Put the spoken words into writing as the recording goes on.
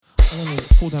I'm going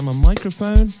to pull down my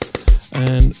microphone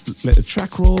and let the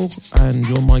track roll, and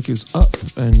your mic is up,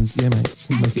 and yeah, mate,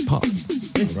 we make it pop.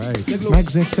 Right.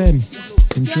 Mags FM,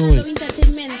 enjoy.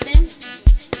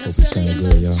 Hope it sound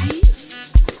good, y'all.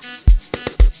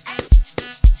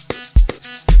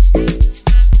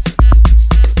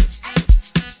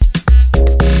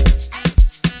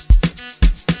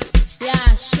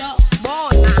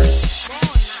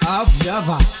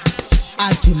 Avulava,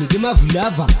 atomi gima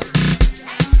vulava.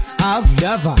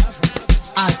 Avulava,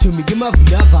 atomi gima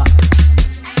vulava.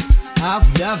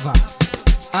 Avulava,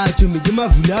 atomi gima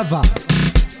vulava.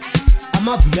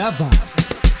 Amavulava,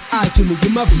 atomi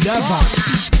gima vulava.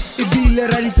 Ibile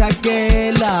radi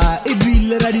sakela,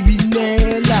 ibile radi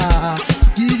binela.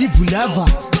 Gidi vulava,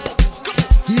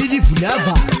 gidi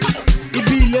vulava.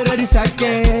 Ibile radi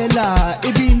sakela,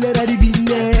 ibile radi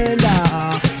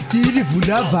binela. Gidi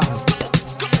vulava,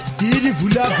 gidi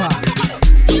vulava.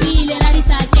 Ibile radi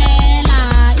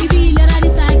sakela, ibile radi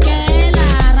sakela.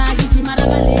 Ragi chimara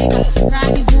balega,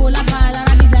 ragi vula pala,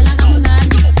 ragi jalaga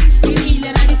munandi.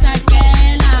 Ibile radi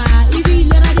sakela,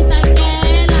 ibile radi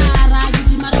sakela. Ragi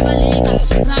chimara balega,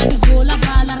 ragi vula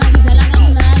pala, ragi jalaga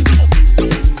munandi.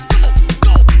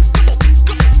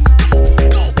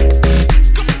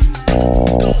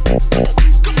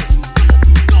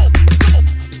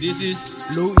 This is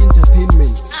Low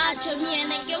Entertainment.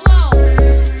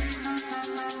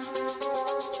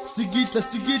 Sigita,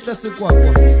 sigita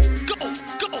sekwakwa.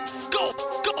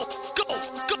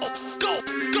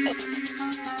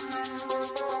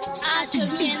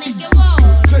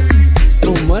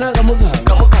 Mana kamuka,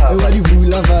 ewadi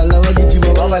vula vala wagijima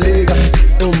wabalega.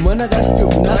 Mana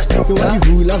kastuna, ewadi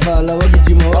vula vala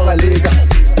wagijima wabalega.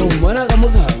 Mana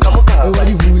kamuka,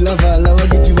 ewadi vula vala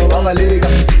wagijima wabalega.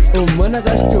 Mana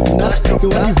kastuna,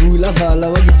 ewadi vula vala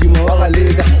wagijima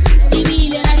wabalega.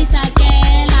 Ibile radi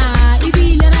sakela,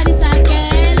 ibile radi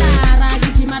sakela.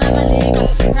 Ragi chimara balega,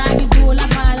 ragi vula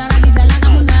pala, ragi jalaga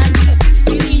munandi.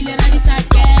 Ibile radi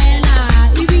sakela,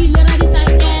 ibile radi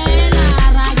sakela.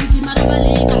 Ragi chimara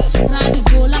balega, ragi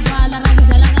vula pala, ragi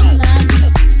jalaga munandi.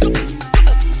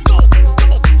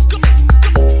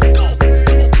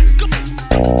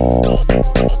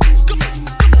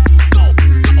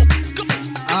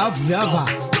 Avulava,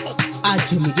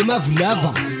 atomi gima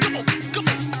vulava.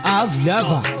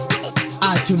 Avulava,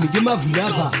 atomi gima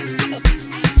vulava.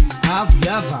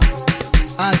 Avulava,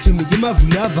 atomi gima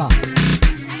vulava.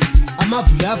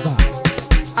 Amavulava,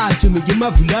 atomi gima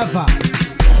vulava.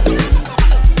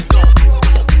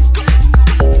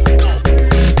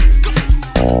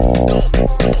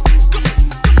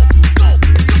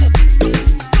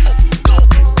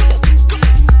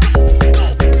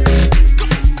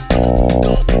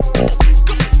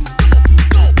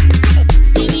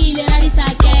 Ibile radi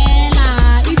sakela,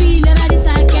 ibile radi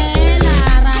sakela.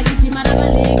 Ragi chimara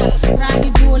balega, ragi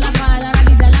vula pala,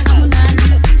 ragi jalaga munandi.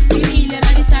 Ibile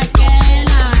radi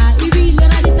sakela, ibile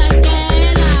radi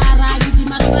sakela. Ragi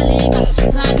chimara balega,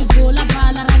 ragi vula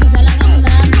pala, ragi jalaga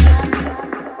munandi.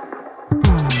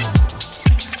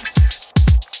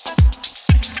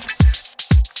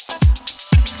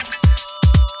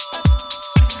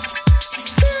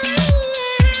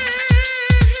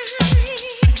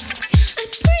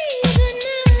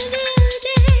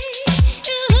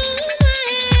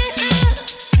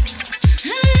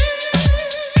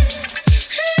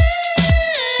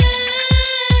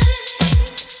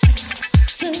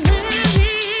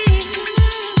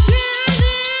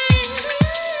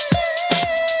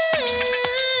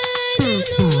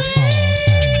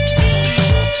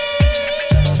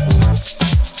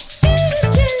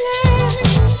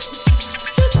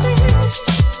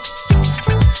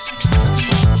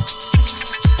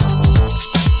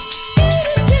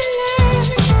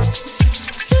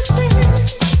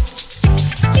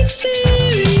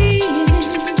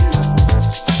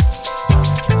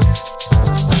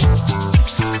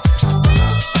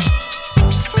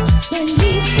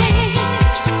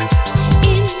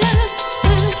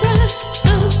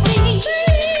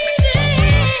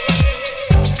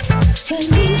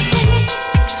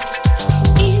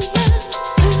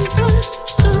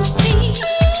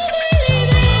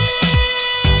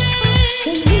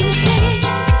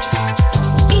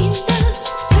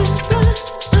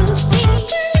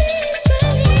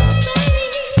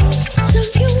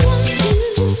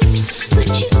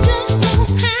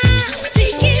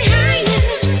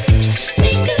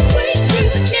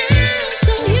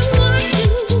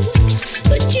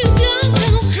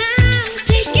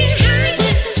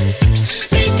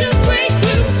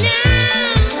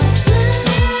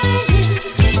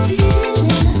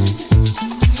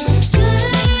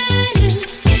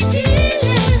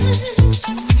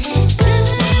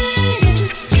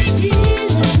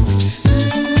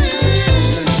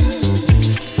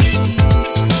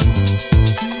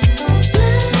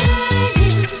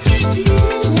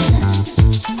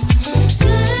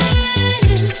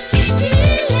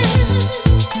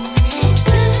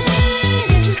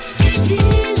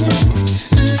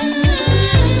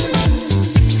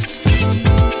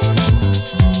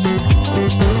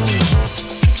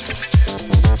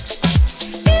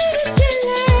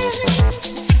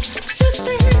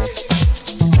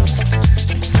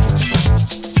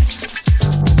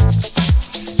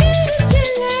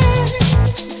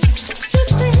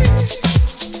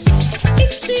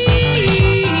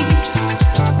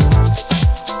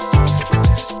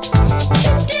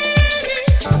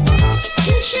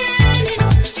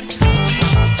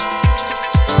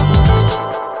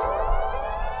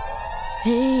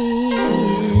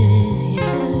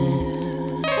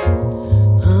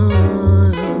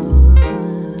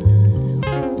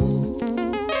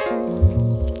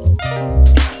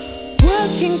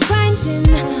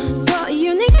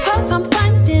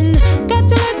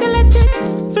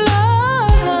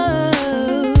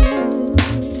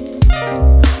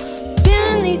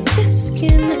 your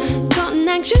skin. Got an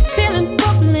anxious feeling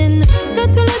bubbling.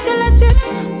 Got to let it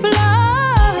flow.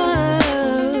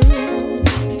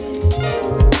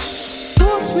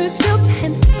 Thoughts moves feel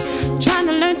tense. Trying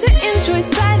to learn to enjoy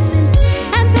silence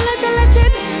and to let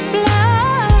it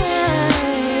flow.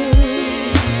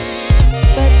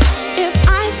 But if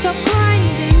I stop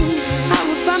grinding, I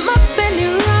will find my belly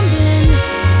rumbling.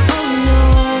 Oh no,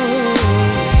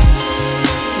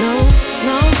 no,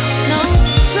 no, no.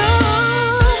 So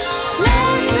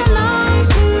let the lungs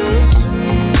loose,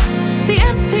 the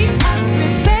empty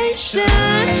aggravation.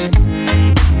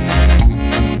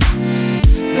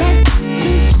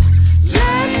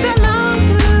 Let the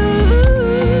lungs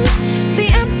loose, the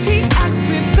empty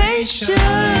aggravation.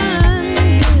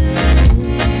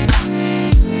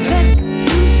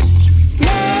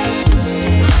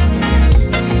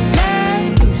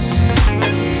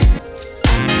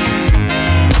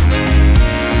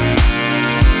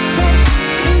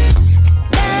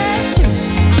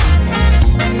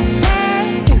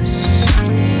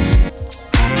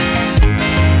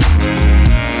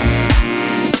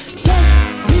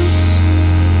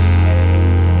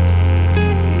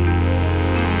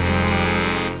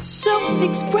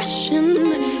 Expression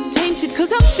tainted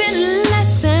cause I'm feeling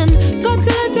less than. Got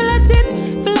to let it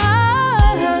fly.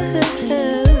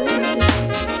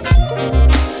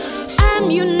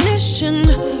 Ammunition,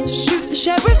 shoot the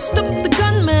sheriff, stop the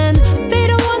gunman. They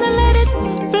don't wanna let it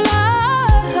fly.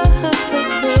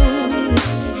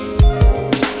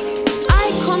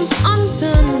 Icons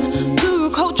undone, guru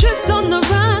culture's on the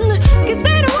run, because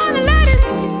they don't wanna let it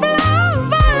fly.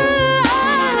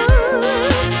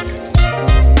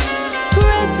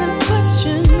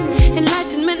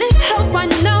 Enlightenment is help, I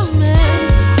know, man.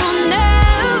 Oh no,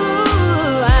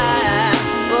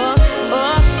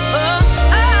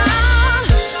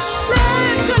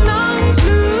 let the lungs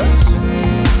loose,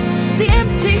 the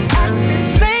empty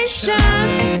aggravation.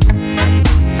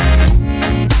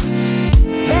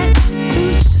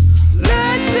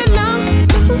 Let the lungs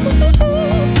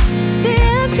loose, the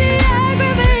empty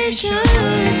aggravation.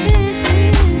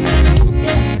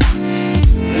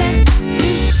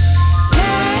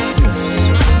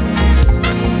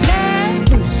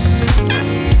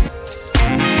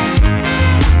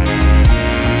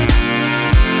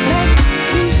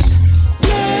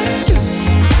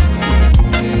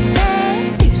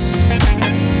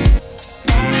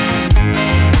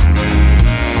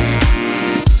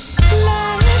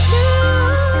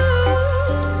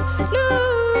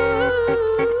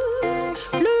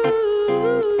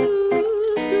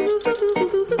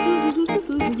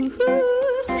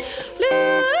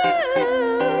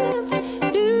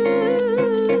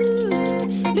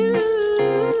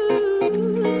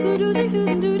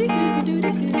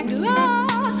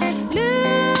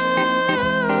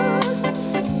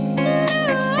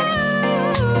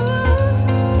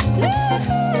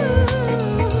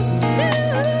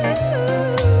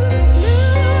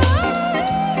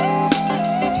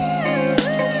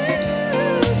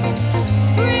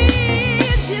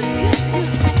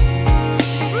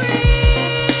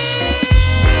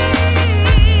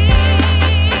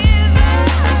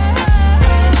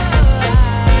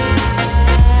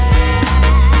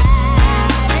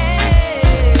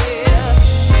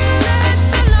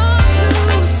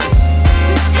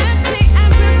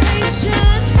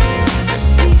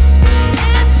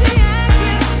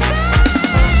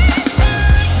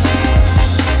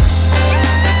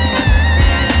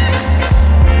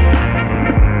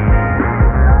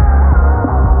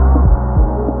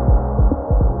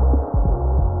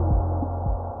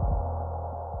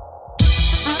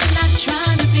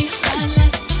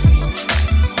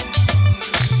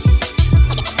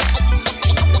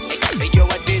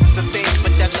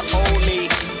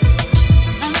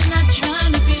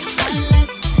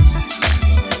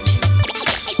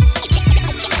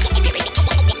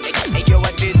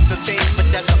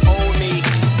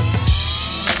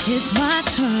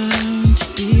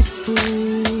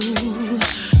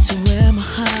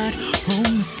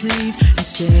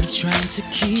 Instead of trying to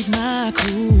keep my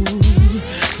cool,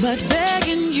 but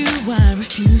begging you I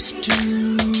refuse to.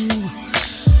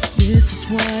 This is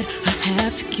what I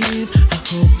have to give. I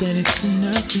hope that it's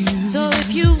enough for you. So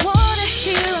if you wanna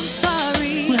hear I'm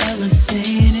sorry, well, I'm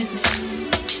saying it.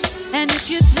 And if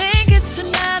you think it's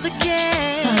another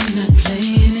game, I'm not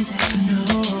playing it, no.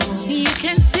 You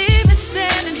can see me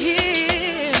standing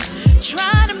here,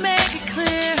 trying to make it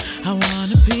clear I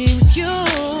wanna be with you,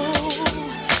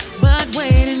 but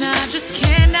waiting I just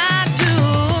cannot do.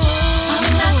 I'm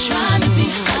not trying to be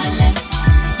heartless,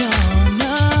 no,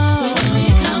 no. But when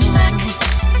you come back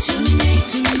to me,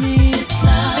 this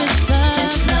love,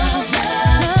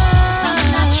 I'm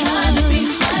not trying.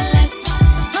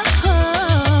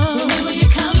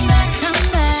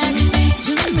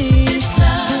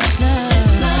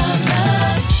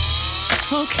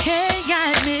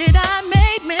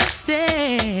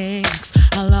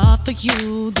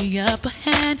 upper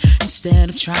hand instead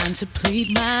of trying to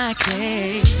plead my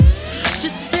case.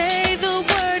 Just say the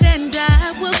word and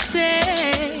I will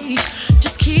stay.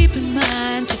 Just keep in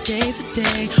mind today's a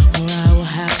day, or I will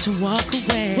have to walk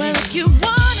away. Well, if you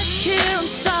wanna kill, I'm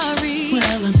sorry.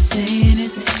 Well, I'm saying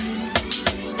it.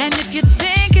 And if you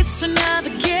think it's another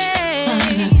game,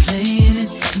 I'm not playing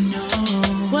it, no.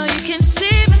 Well, you can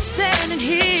see me standing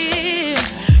here,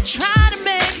 trying to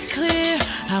make it clear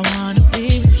I wanna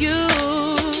be with you.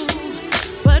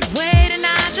 But wait, and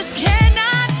I just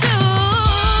cannot do.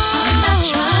 I'm not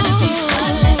trying to be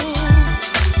heartless.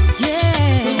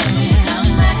 Yeah. But when you come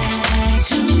back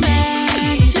to me,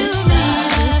 this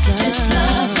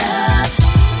love, love.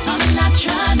 I'm not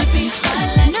trying to be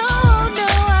heartless. No,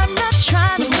 I'm not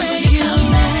trying to break you. Come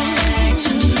back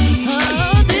to me.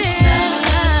 Oh, this love,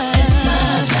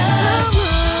 love.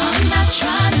 I'm not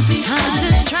trying to be heartless. I'm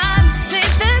just trying to see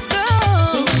this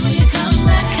through. When you come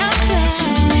back to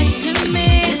me.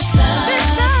 This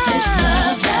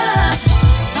love, love.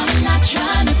 I'm not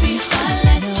trying to be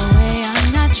heartless. No way, I'm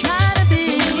not trying to be.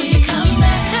 When you come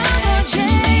back to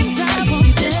me, I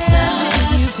want this love,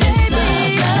 love.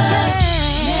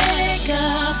 Make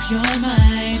up your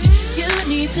mind. You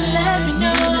need to let me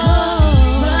know.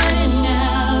 Running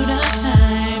out of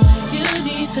time. You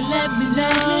need to let me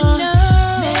know.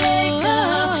 Make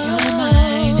up your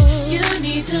mind. You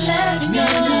need to let me know.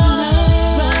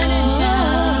 Running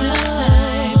out of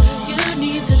time. You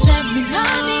need to let me know.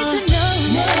 I need to know.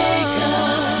 Make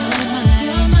up your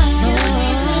mind. You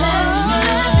need to let me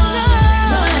know.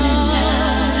 Running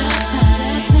out of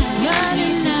time. You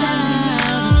need to let me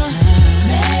know.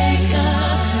 Make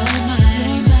up your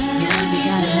mind. You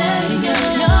need to let me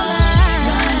know.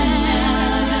 Running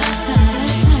out of time.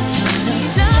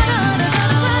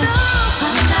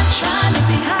 I'm not trying to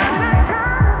be high.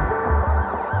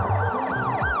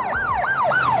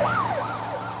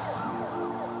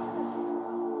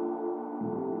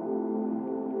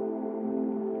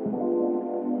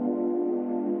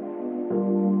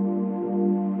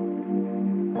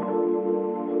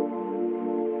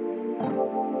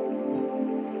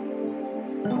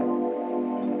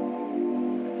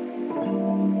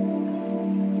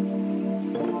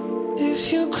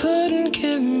 If you couldn't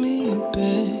get me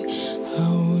back,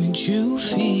 how would you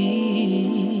feel?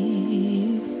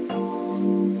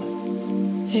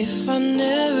 If I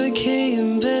never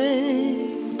came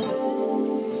back,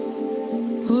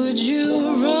 would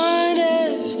you run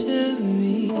after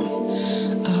me?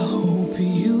 I hope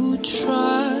you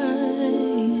try.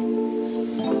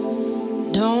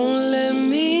 Don't let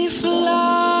me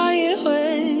fly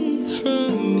away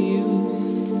from you.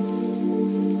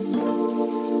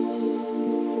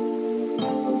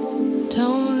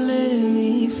 Don't let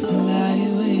me fly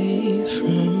away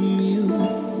from you.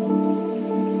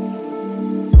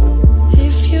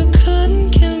 If you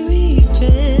couldn't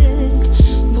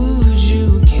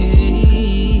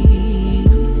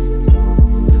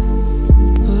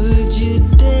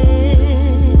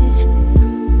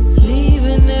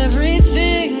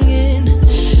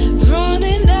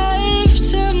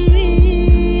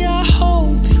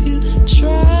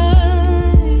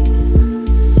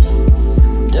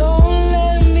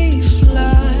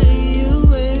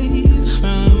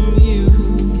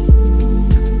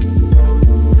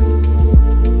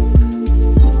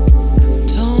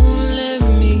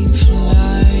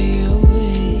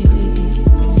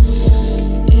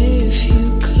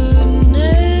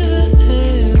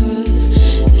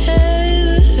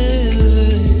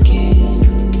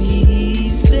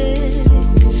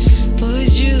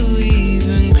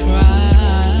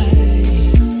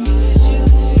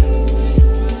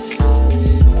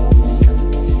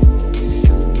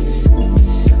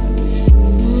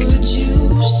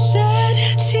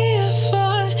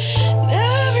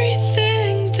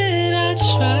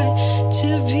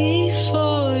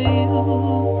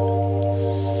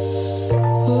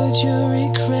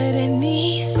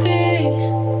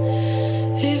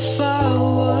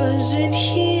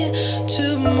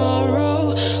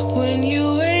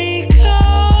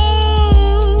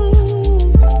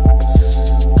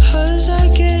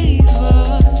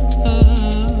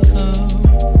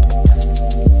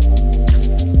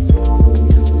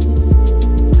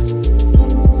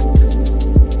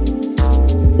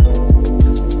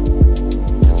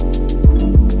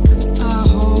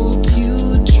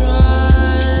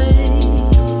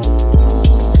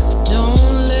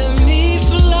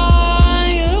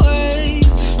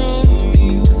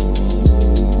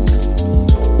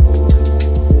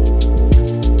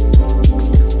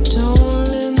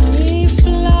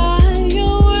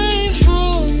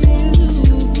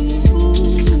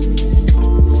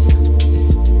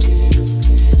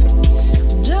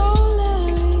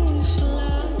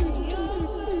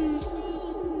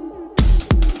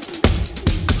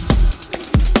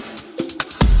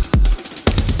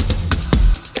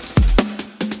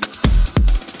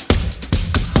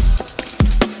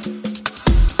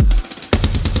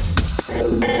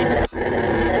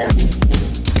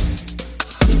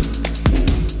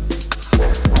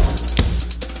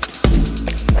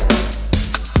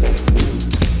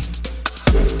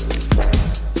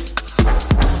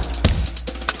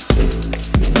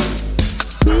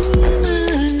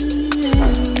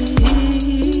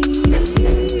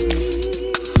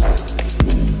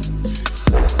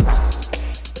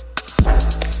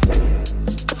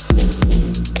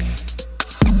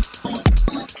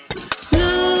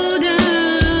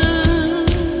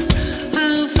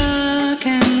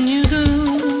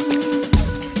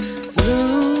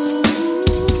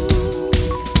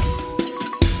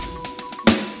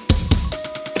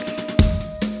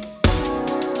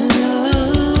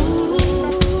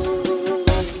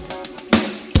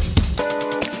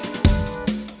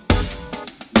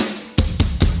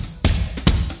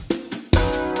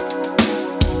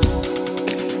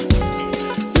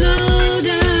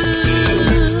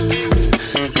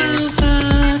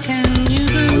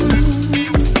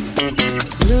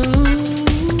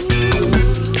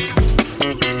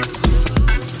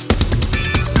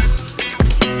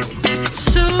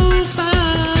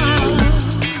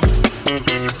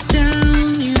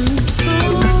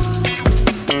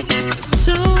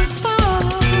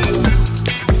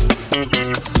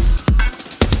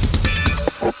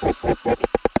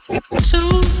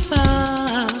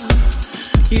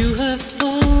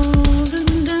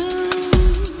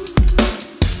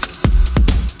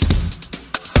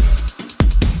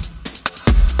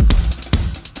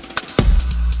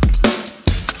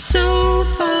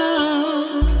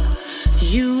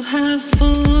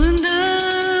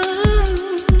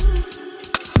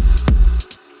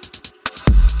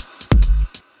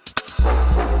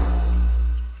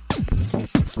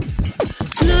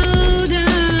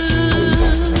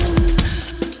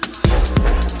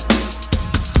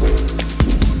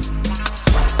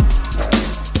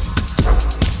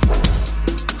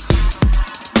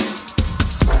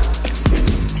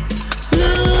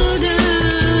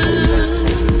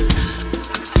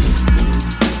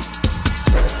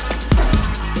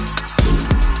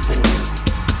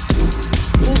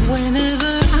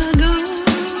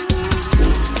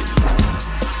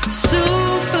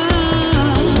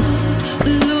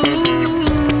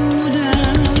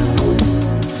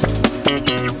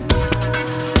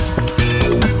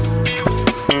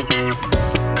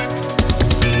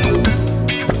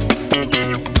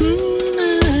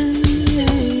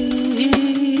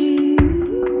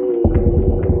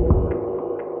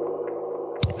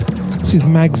This is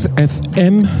Mags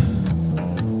FM,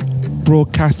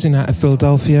 broadcasting out of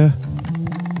Philadelphia.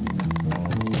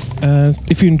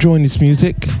 If you're enjoying this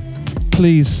music,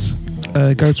 please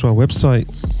go to our website,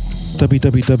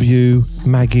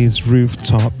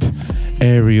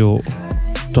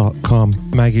 www.maggiesrooftop.com.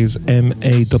 Maggie's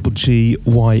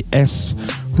MAGGYS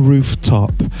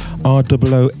rooftop,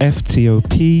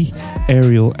 ROOFTOP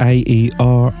Ariel AERIAL.com.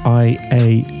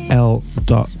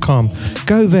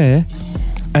 Go there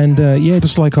and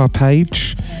just like our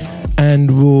page,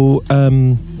 and we're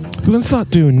gonna start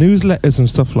doing newsletters and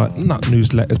stuff, like not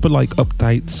newsletters but like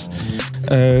updates.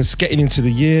 It's getting into the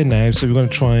year now, so we're going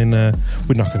to try and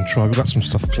we've got some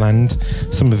stuff planned,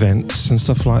 some events and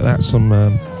stuff like that, some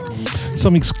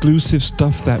exclusive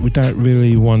stuff that we don't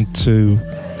really it's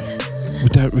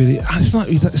not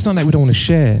that we don't want to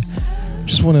share,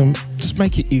 just want to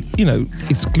make it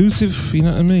exclusive, you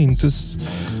know what I mean, just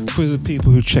for the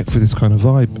people who check for this kind of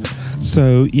vibe.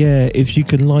 So yeah, if you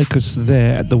can like us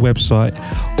there at the website,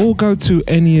 or go to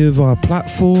any of our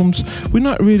platforms. We're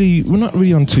not really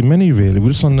on too many really.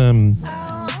 We're just on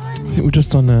we're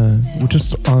just on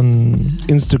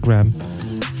Instagram,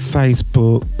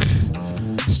 Facebook,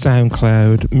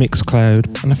 SoundCloud,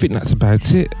 Mixcloud, and I think that's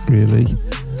about it really.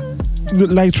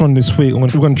 Later on this week, we're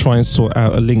going to try and sort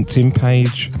out a LinkedIn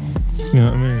page. You know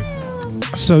what I mean?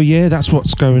 So yeah, that's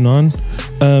what's going on.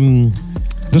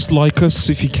 Just like us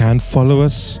if you can, follow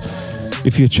us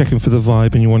if you're checking for the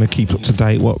vibe and you want to keep up to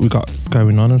date what we got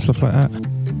going on and stuff like that.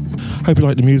 Hope you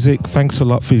like the music. Thanks a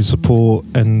lot for your support,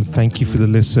 and thank you for the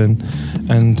listen.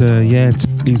 And it's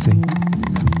easy.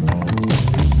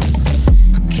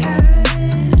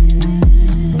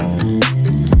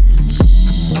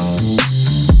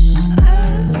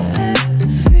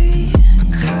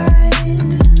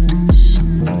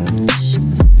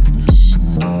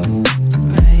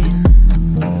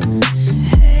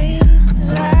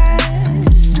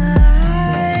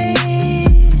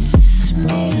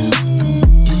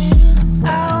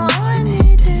 I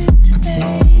needed to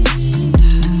taste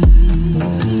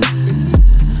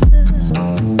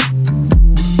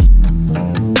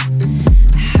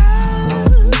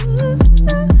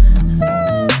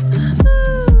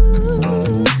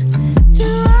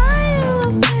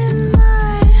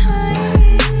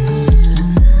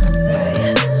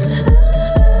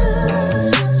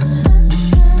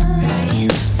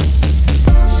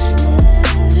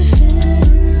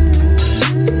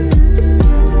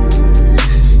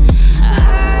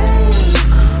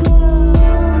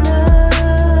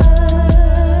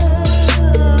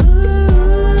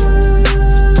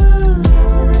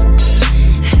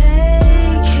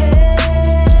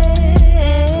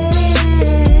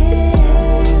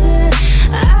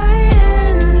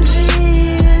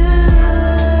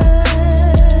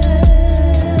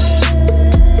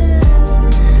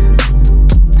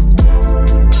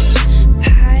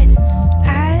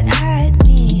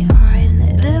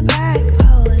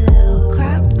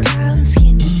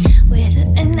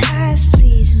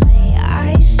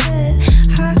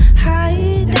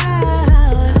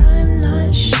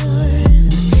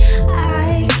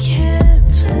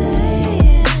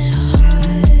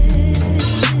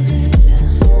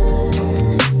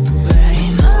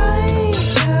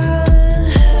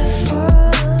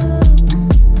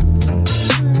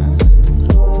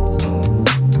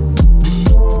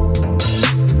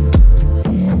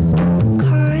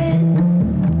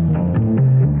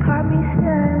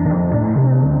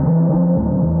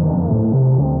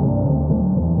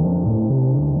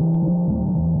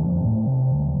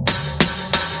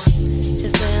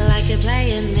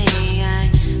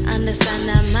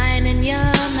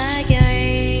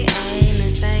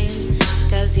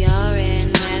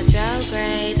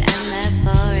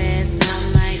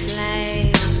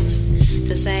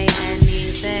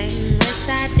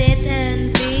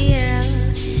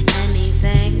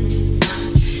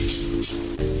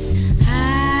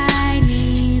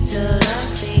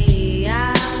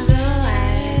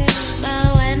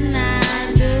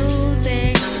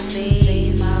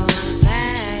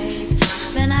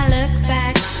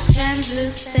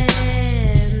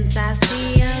since I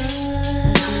see you.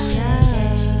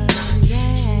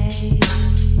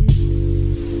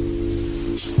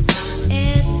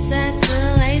 It's a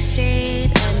two-way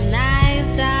street, and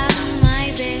I've done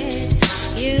my bit.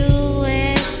 You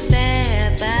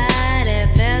accept, but it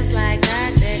feels like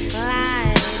a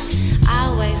decline.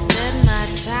 I wasted my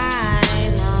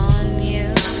time on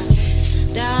you.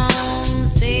 Don't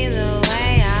see the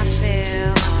way I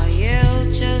feel, or you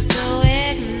choose to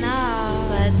ignore.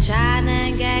 But trying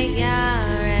to get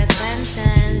your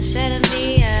attention shouldn't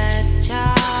be a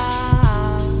chore.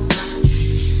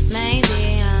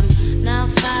 Maybe I'm not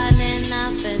fun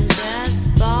enough and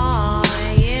just bore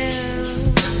you.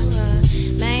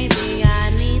 Maybe I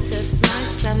need to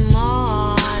smoke some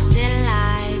more till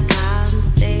I can't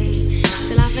see,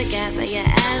 till I forget that your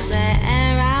air's the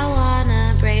air I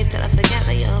wanna breathe, till I forget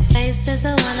that your face is the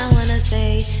one I wanna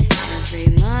see every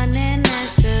morning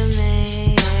next to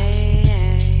me.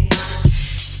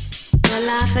 Till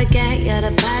I forget you're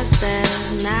the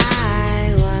person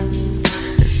I want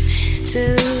to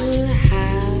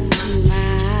have my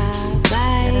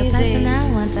baby. You're the person I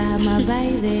want to have my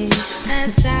baby.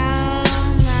 That's so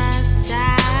much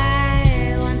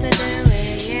I want to do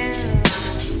with you,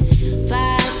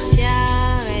 but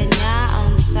you're in your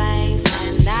own space,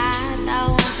 and I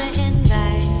don't want to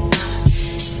invade.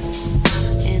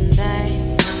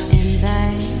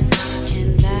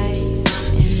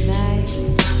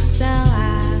 So I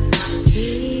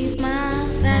keep my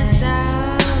best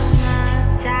out.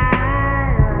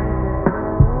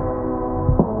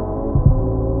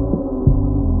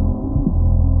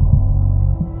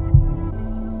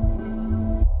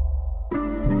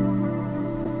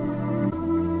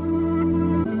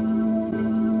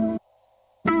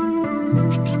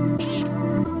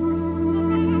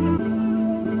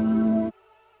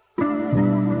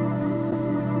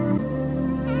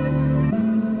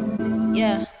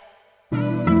 Yeah.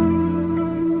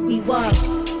 We walk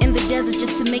in the desert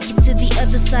just to make it to the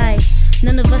other side.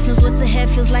 None of us knows what's ahead,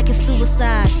 feels like it's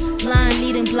suicide. Blind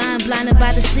leading blind, blinded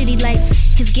by the city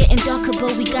lights. It's getting darker,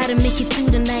 but we gotta make it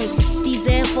through the night. These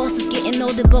Air Forces getting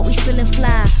older, but we feeling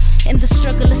fly. In the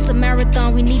struggle, it's a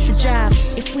marathon, we need to drive.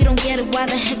 If we don't get it, why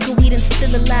the heck are we then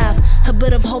still alive? A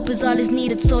bit of hope is all is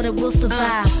needed so that we'll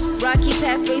survive. Rocky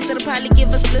pathways that'll probably give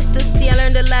us blisters. See, I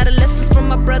learned a lot of lessons from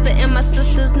my brother and my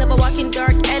sisters. Never walk in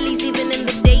dark alleys, even in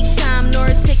the daytime, nor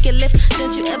take a lift.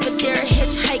 Don't you ever dare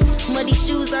hitchhike. Muddy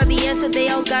shoes are the answer, they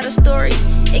all got a story.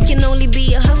 It can only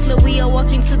be a hustler, we are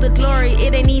walking to the glory.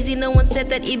 It ain't easy, no one said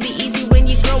that it'd be easy when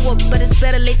you grow up, but it's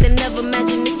better late than never.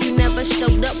 Imagine if you never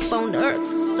showed up on earth.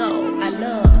 So I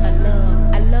love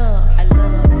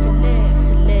to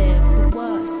live, but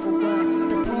what's the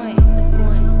point?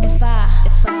 If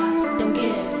I don't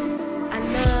give, I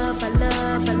love to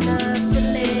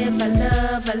live, I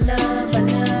love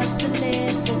to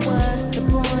live, but what's the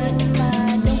point if I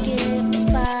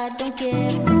don't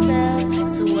give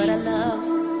myself to what I love?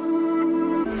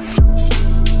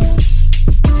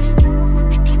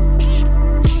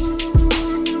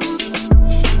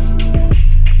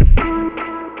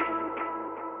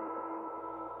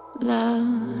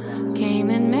 Love came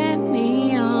and met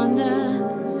me on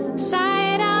the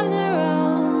side of the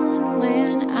road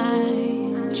when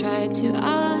I tried to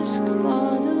ask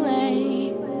for the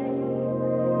way.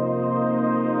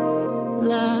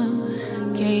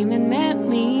 Love came and met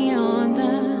me on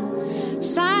the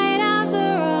side of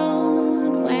the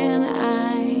road when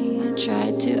I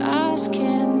tried to ask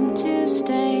him to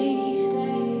stay.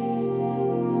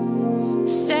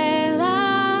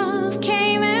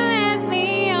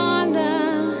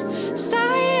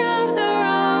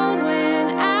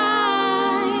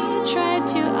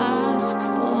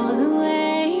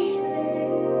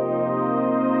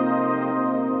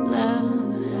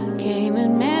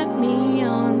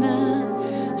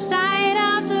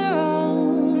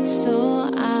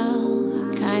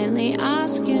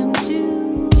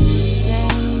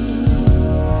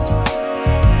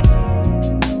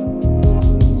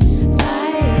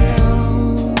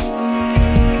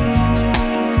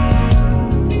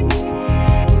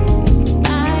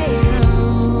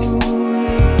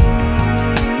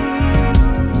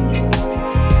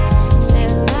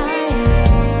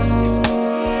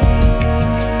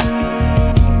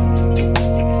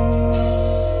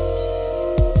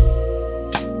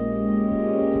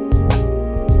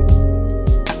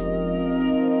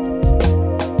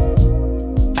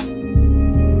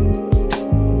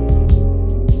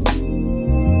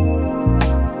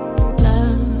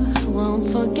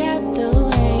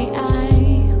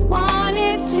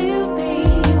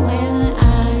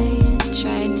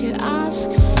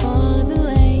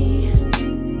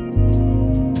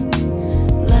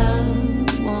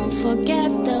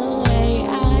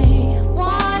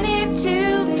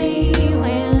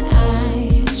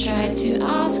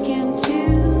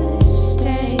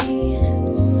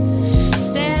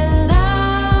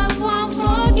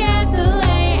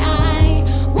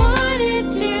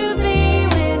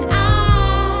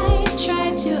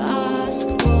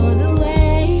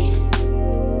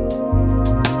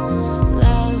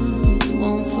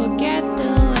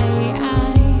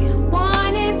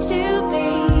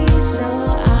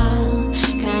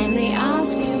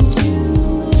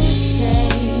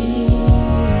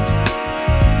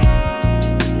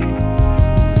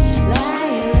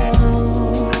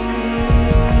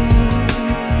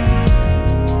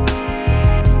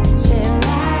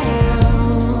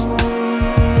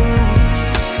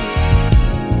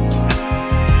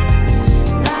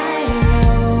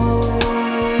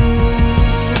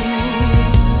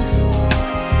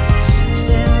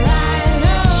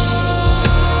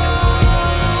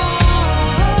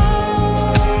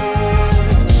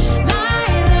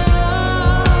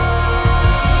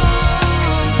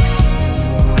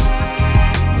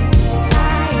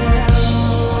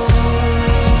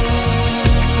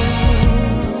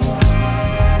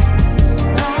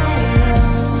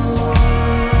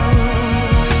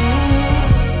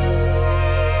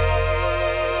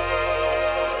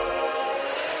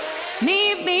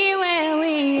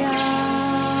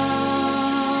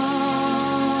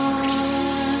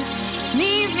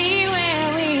 Meet me where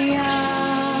we are.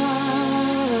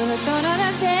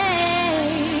 Da-da-da-da-day.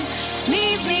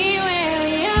 Meet me where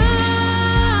we are.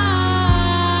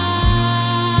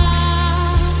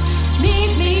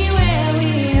 Meet me where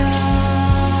we are.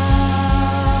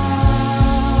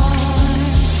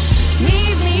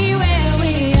 Meet me where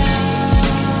we are.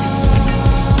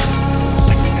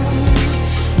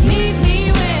 Meet me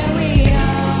where we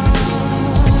are.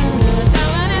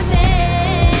 Da-da-da-day.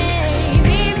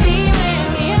 Meet me where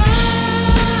we are.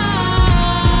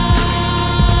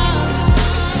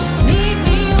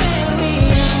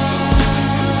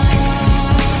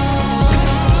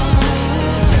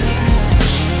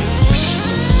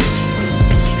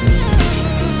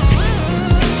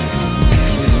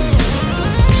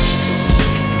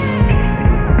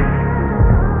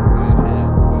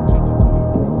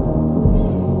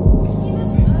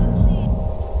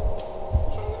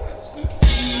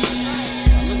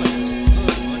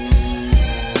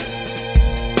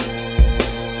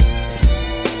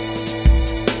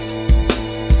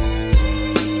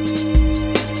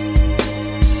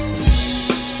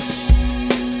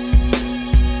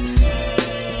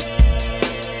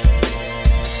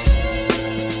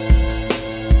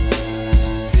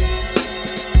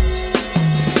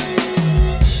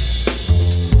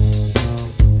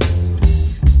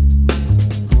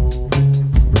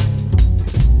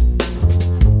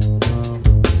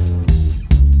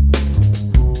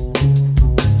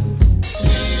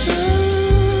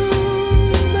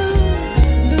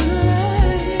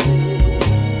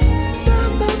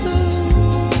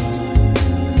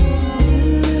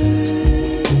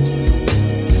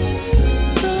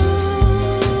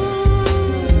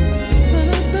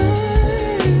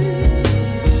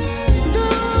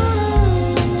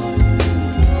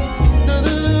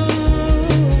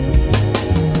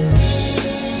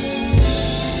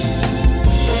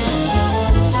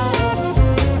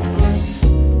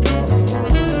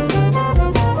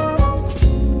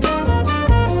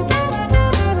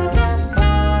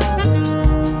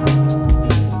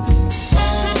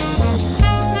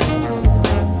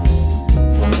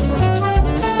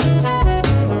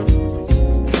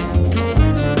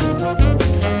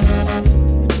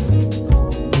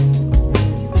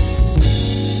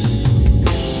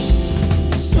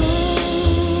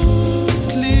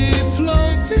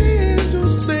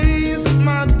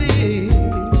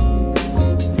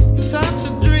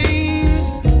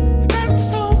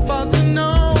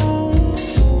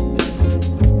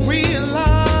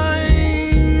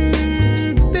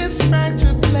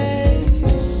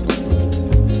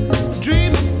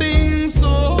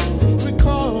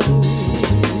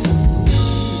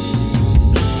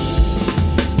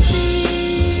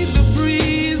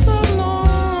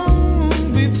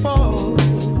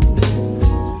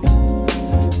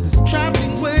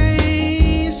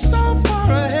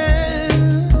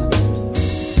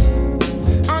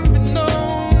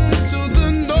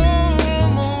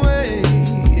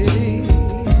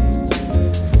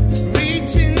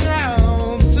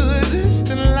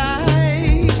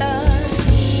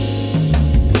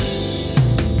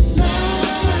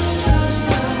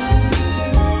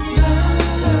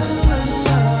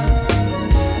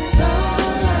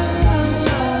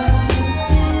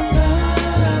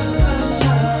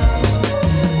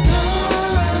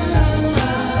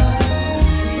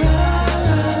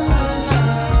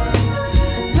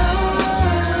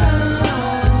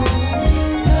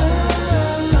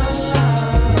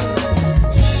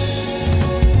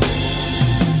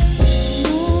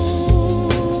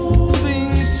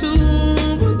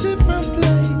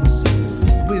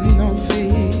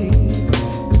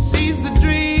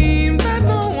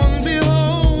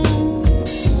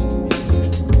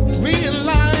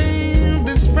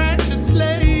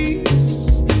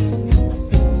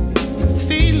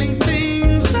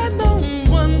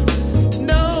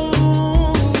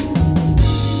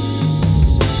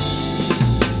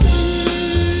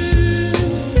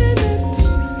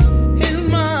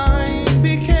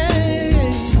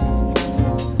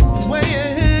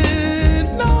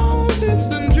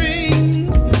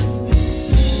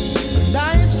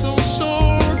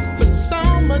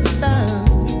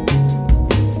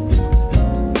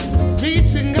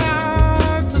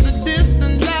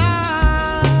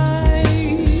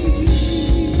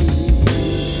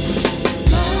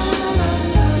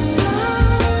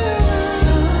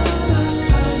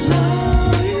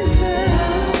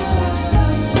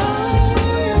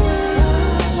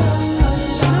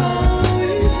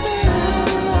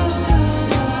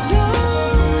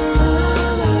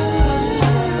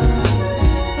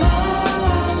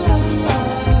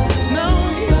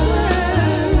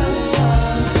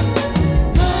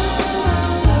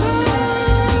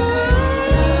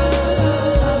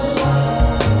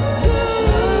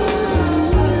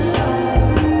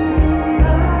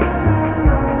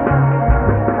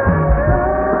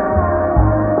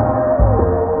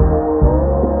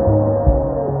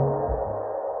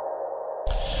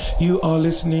 You are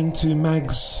listening to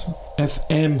Mags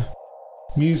FM,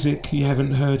 music you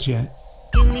haven't heard yet.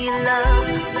 Give me your love.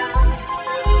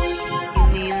 Give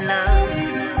me your love.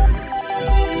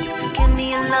 Give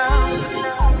me your love.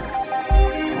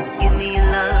 Give me your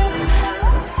love.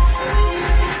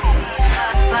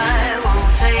 I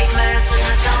won't take less and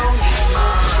I don't need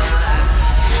more.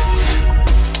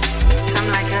 I'm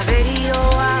like a video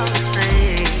I was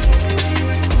saying.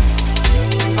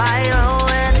 Viral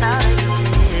without it.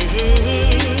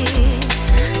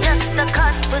 Just a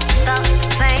cut without the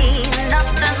pain.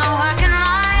 Nothing's working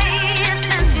right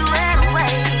since you went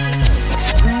away.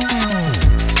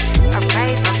 A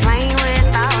paper plane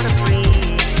without a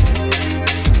breeze.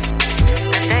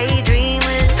 A daydream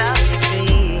without the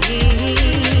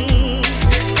dream.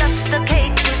 Just a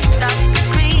cake without the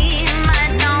cream. I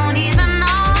don't even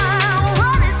know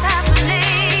what is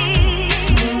happening.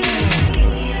 Give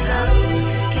me your love.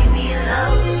 Give me your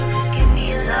love. Give me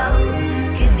your love.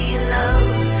 Give me your love.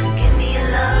 Give me your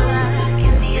love.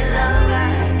 Give me your love.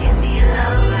 Give me your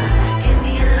love. Give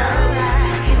me your love.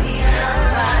 Give me your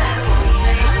love. I won't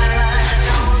take less and I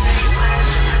don't take less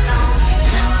and I don't.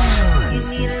 Give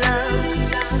me your love.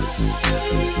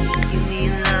 Give me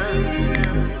your love.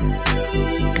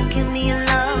 Give me your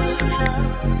love.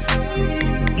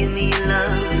 Give me your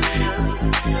love.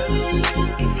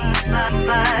 Give me your love.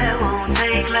 I won't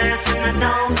take less and I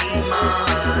don't need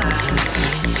more.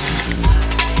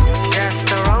 Just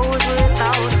a rose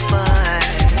without a bud.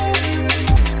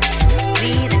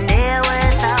 Breathing air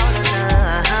without a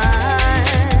love.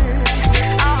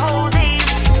 A whole day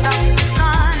without the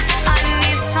sun. I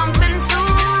need something to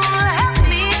help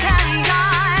me carry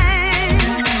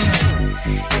on.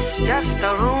 It's just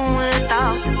a room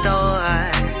without the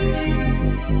doors.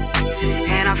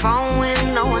 And a phone with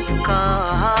no one to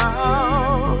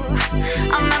call.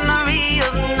 A memory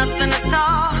of nothing at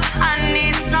all. I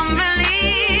need some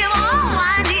relief. Oh,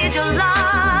 I need your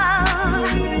love.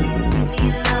 Give me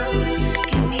your love.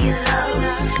 Give me your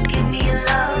love. Give me your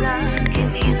love. Give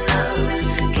me your love.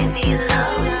 Give me your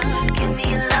love. Give me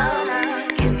your love.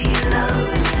 Give me your love.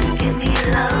 Give me your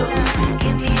love.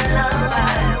 Give me your love. I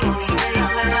won't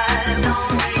take less. I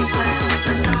don't take less.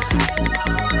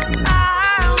 I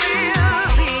will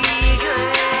be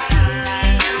good to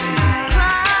you.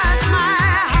 Cross my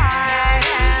heart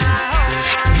and hope.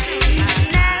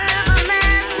 Never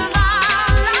mess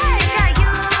around like I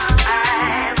used to.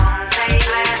 I won't take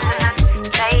less and I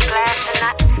take less and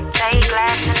I take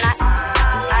less and I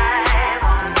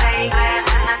won't take less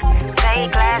and I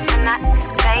take less and I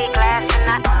take less and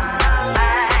I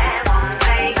won't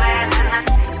take less and I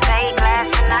take less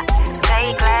and I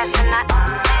take less and I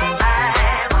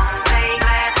won't take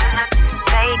less and I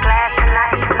take less and I take less and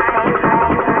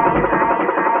I.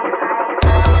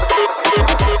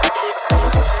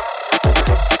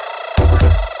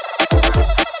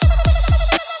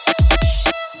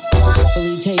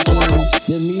 Really taking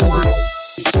the music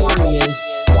serious.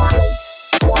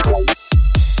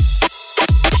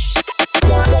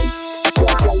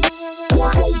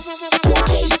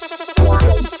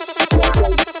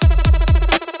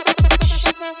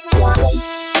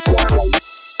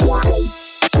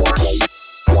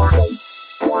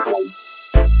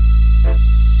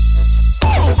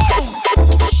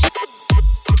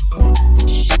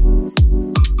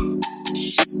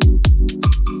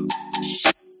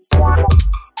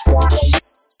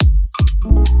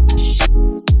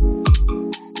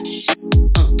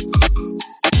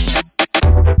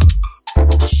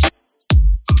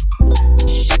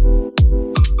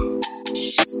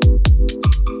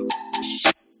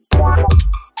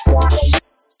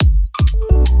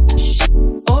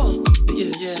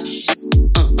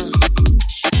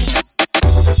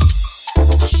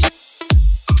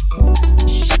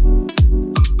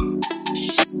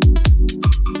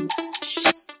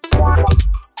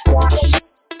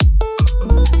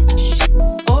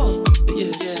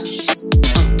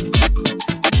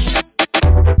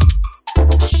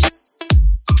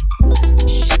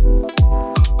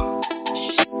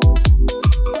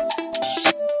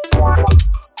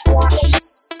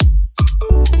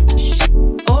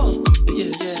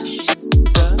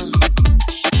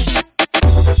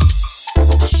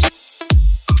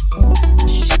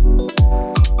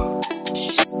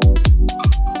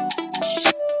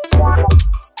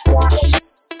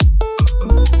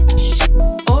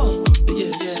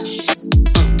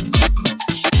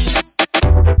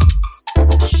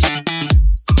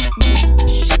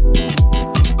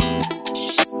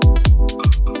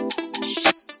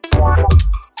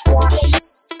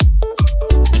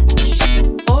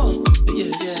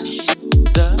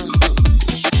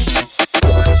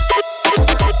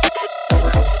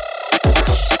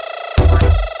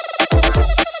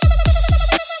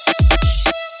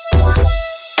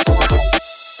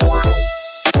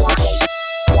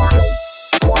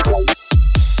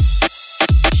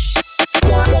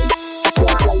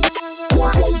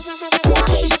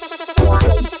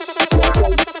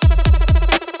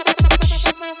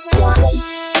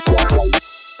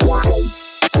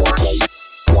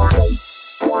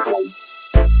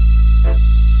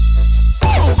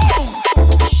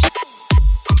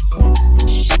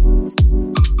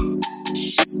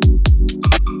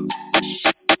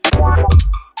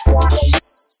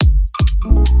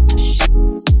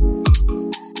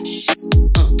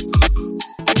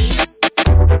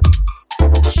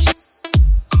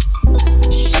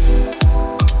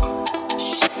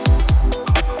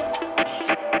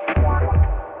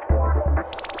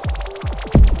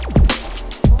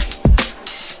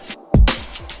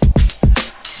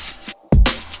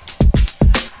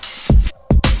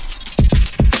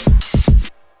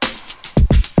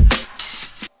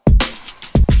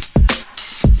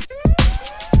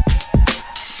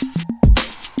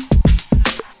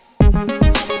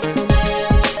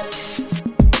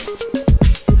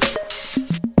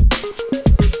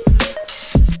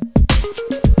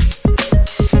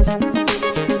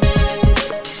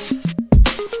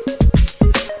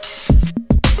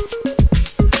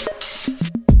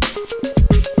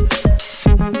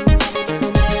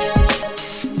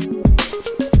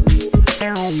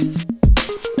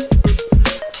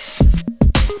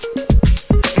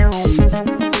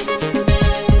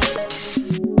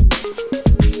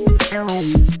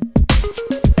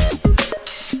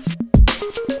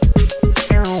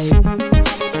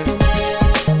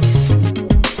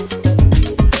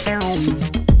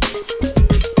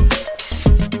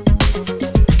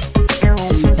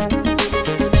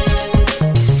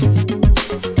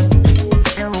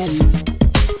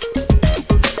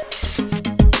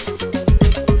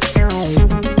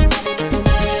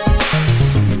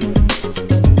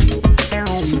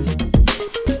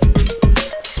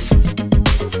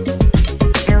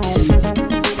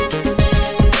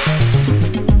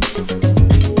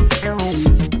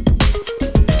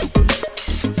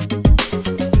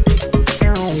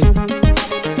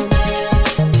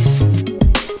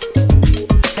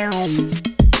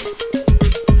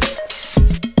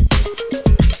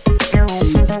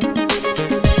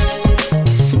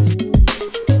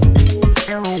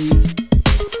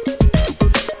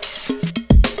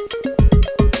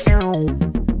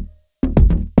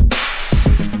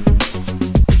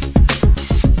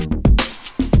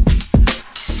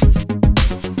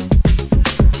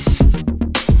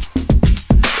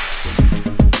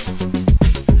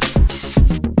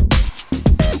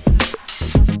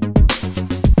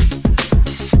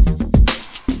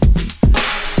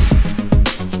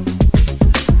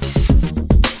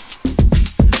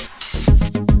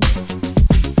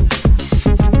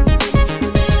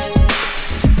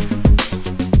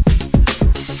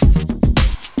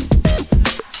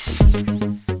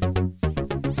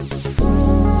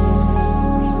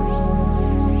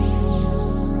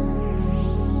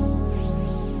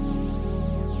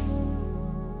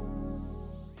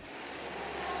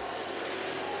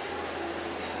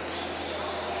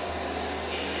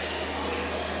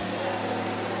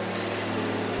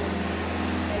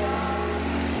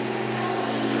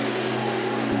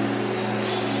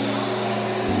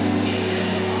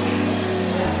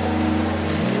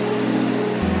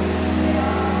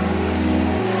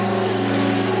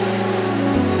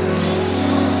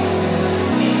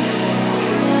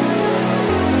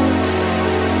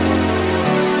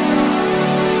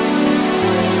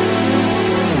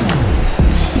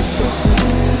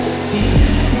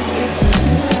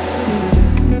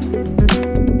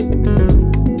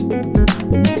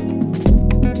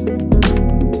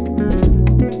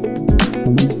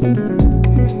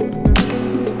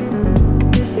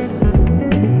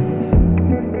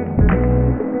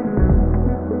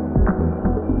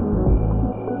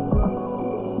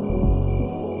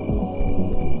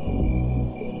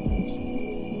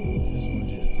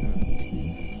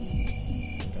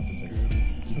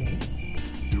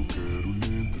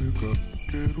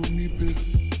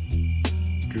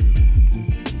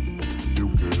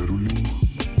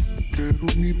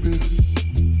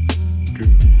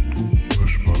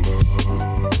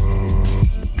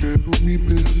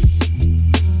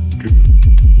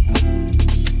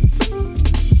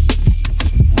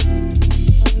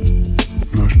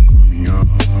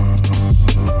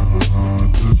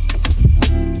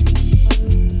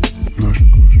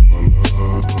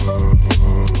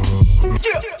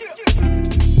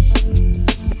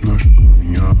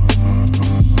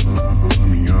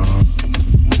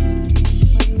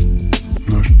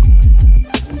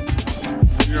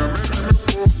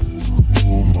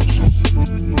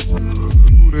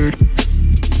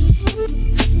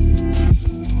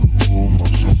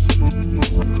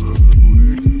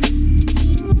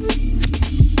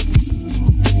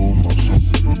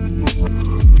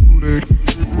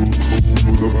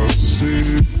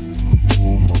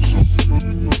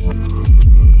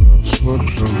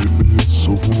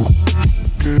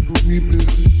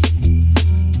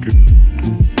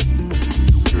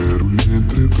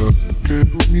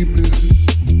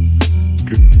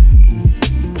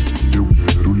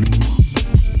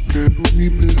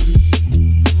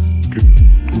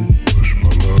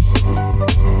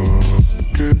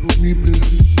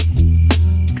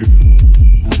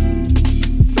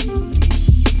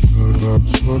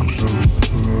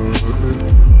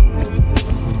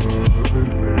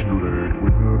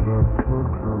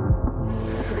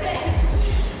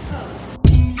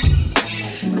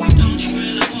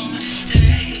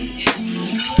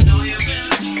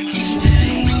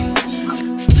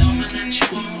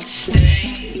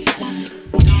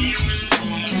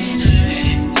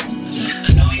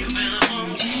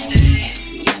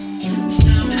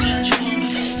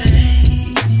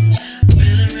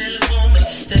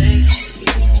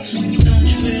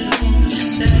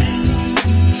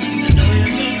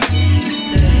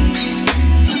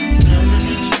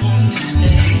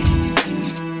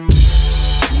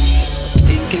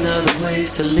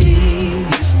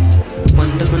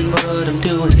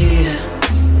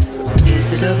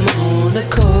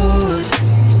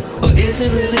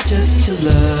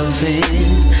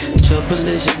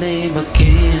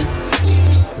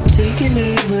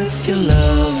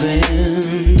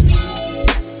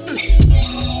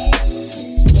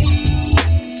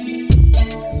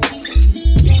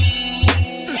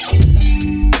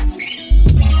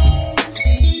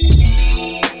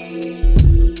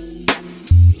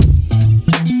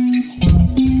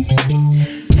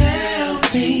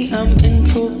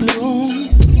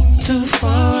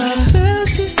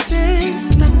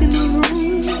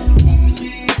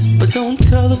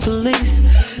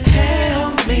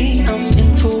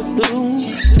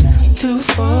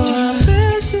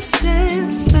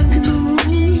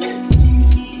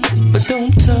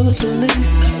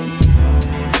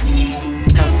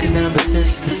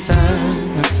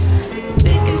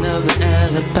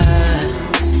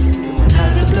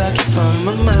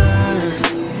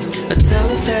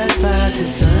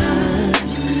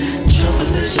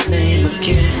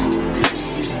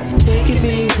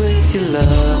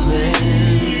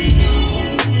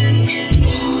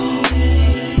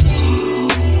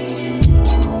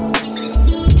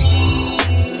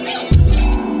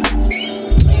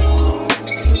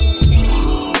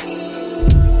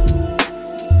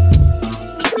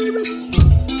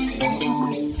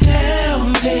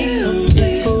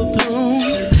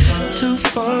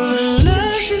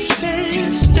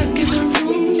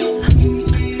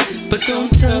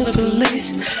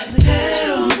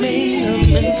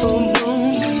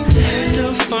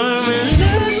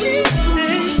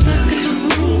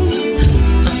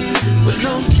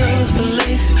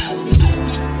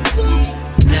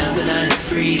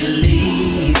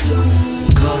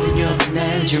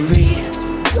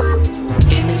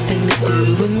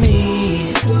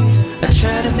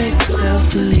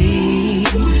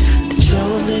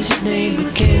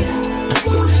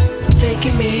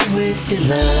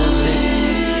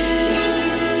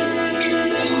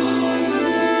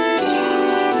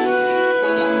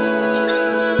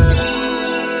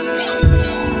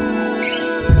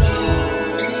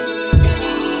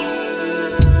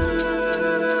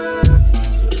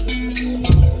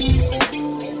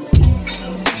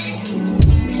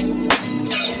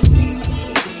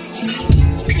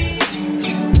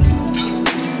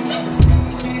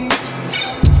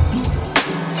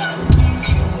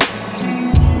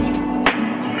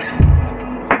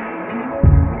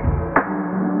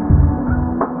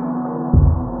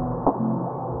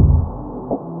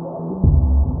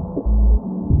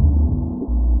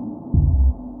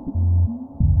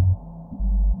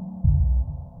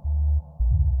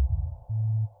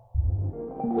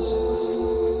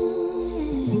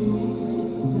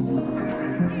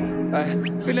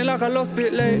 Feeling like I lost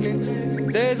it lately.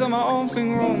 Days on my own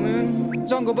thing roaming.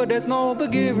 Jungle, but there's no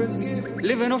beginners.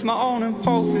 Living off my own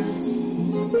impulses.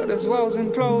 But this world's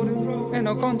imploding. Ain't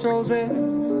no controls here.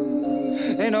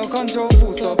 Ain't no control.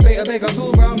 Full stop. Fate to make us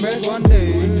all brown bread one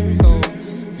day. So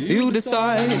you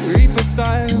decide, reap a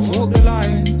side, walk the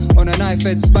line. On a knife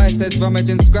edge, spice heads,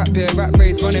 rummaging scrap here, rat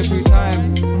race running through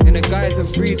time. In the guise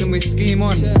of freezing, we scheme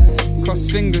on.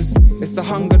 Cross fingers, it's the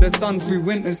hunger, the sun through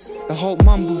winters. The hope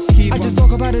mumbles, keep on. I just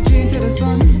talk about a dream to the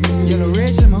sun. Yellow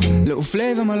ray shimmer, little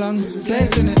flavour in my lungs.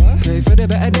 Tasting it, pray for the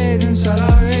better days.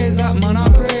 Inshallah, raise that man,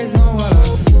 I praise no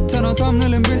Allah. Turn on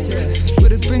thumbnail and brisk,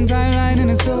 with a springtime line in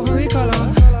a silvery colour.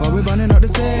 While we're burning up the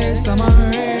sails, summer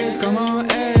rays, come on,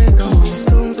 hey, come on.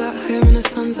 Storms at home and the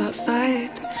sun's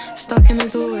outside. Stuck in the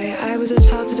doorway, I was a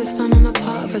child to the sun and a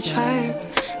part of a tribe.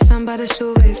 Sand by the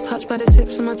shore waves, touched by the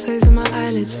tips of my toes and my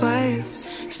eyelids rise.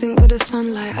 Sink with the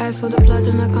sunlight, eyes for the blood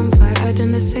in a gunfight. I'd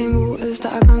in the same waters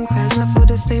that I gun cries. And I feel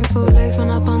the same salt legs when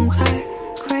I bun tight.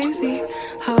 Crazy,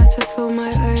 how I to feel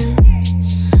my own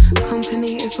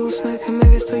company is all smoke and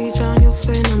mirrors till you drown your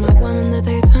phone. I'm at one in the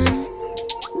daytime,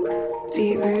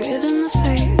 deep rooted in the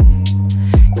faith.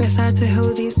 Press hard to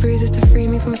hold these bruises to free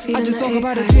me from feeling. I just talk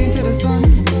about a dream to the sun.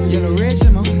 Yellow ray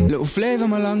shimmer, little flavour in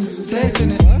my lungs.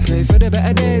 Tasting it, pray for the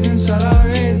better days. Inshallah,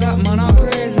 raise that man, I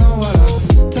praise no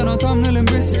Allah. Turn on thumbnail and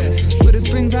brisk, with a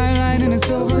springtime line in a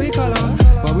silvery colour.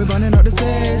 While we're burning up the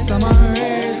sails, summer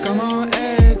rays, come on,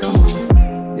 hey, come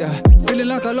on. Yeah, feeling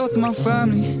like I lost my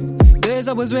family. Days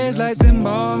I was raised like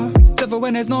Simba, except for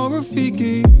when there's no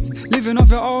Rafikis. Living off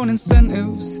your own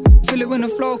incentives. Feel it when the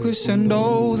flow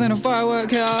crescendos and a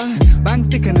firework here. Bang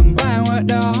sticking and bang work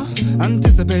there.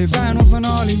 Anticipate final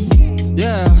finales.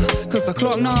 Yeah, cause the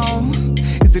clock now.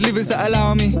 It's the lyrics that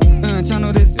allow me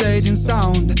channel this aging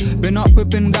sound. Been up with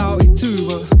been doughty too,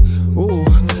 but ooh,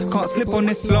 can't slip on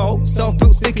this slope.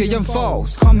 Self-built sticky and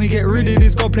false. Come we get rid of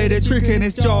this, go play the trick in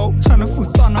this joke. Tryna fool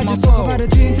sun on I just talk about a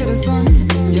dream to the sun.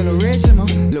 Yellow ray shimmer,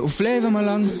 little flavour in my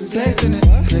lungs. Tasting it,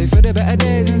 pray for the better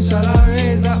days. Inshallah,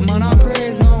 raise that man, I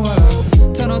praise no Allah.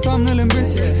 Turn on thumbnail and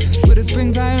brisk, with a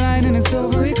springtime line in a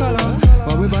silvery colour.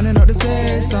 While we're burning up the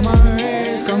sails, summer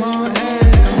rays, come on, hey,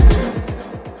 come on.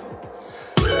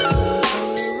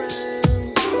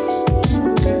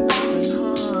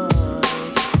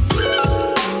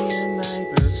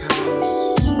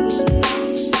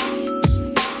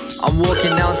 I'm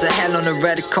walking down to hell on the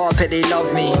red carpet, they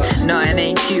love me. Nothing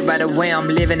ain't cute by the way I'm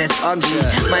living, it's ugly.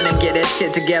 Man, them get their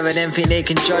shit together, them think they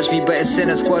can judge me. But it's in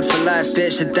a squad for life,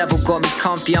 bitch, the devil got me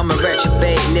comfy. I'm a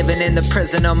retrobate, living in the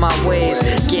prison of my ways.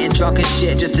 Getting drunk and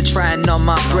shit just to try and numb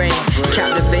my brain.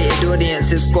 Captivated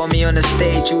audiences got me on the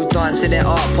stage, all dancing it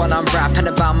up while I'm rapping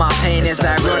about my pain, it's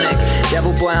ironic.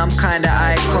 Devil boy, I'm kinda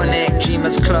iconic.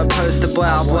 Dreamers club poster boy,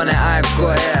 I want it, I've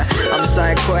got it. I'm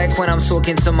psychotic when I'm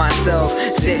talking to myself.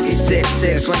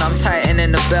 66 when I'm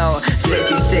tightening the belt.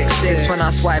 66 when I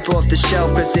swipe off the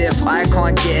shelf. Cause if I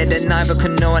can't get it, then neither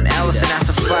can no one else, and that's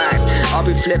a fact. I'll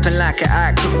be flipping like an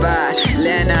acrobat,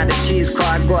 laying out the cheese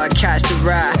card, gotta catch the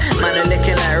rat. Man, they're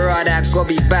looking like raw, that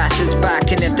gobby bastards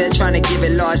back. And if they're trying to give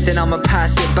it large, then I'ma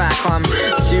pass it back. I'm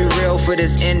too real for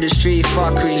this industry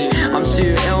fuckery. I'm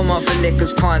too ill, my for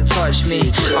liquors can't touch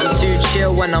me. I'm too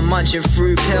chill when I'm munching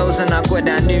through pills. And I got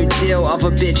that new deal,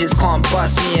 other bitches can't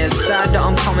bust me. It's sad that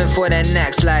I'm coming for their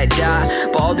necks like that,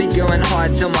 but I'll be going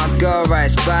hard till my girl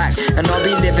writes back. And I'll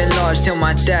be living large till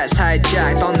my debt's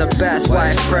hijacked. I'm the best,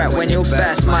 why fret when your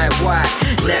best might whack?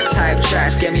 Next hype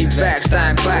tracks get me vexed,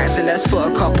 I'm back. So let's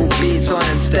put a couple beats on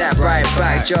and step right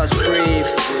back. Just breathe,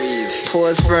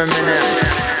 pause for a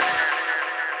minute.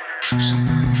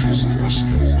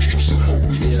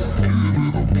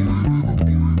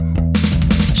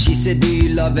 She said, do you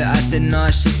love it? I said, no,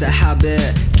 it's just a habit.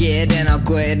 Get it in, I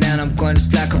got it and I'm gone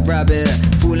just like a rabbit.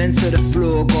 Falling to the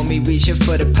floor, got me reaching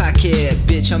for the packet.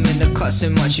 Bitch, I'm in the cut so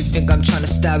much you think I'm trying to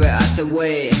stab it. I said,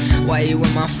 wait, why you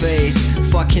in my face?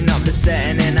 Fucking up the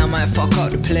setting and I might fuck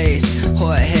up the place.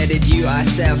 Hot-headed you, I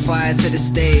set fire to the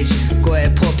stage. Got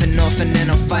it popping off and then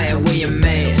I'm fighting with your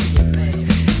mate.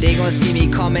 They gon' see me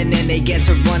coming and they get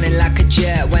to running like a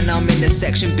jet. When I'm in the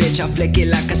section, bitch, I flick it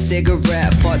like a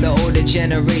cigarette. Fuck the older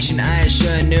generation, I ain't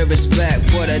showing no respect.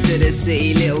 Brought her to the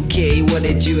city, little kitty, what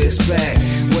did you expect?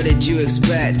 What did you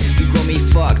expect? You got me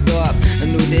fucked up.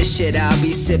 And all this shit I'll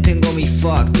be sipping got me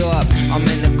fucked up. I'm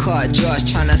in the car, just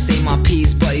tryna say my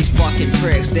piece, but these fucking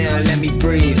pricks, they don't let me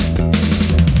breathe.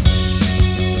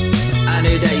 I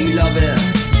know that you love it.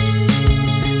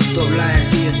 Stop lying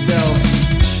to yourself.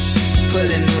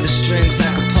 Pulling all the strings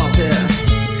like a puppet.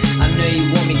 I know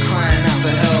you want me crying out for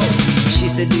help. She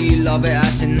said, do you love it? I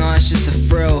said, no, it's just a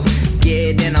thrill.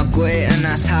 Get it, then I got it, and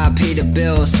that's how I pay the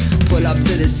bills. Pull up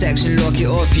to the section, lock it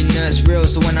off, you know it's real.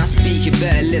 So when I speak, you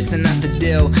better listen, that's the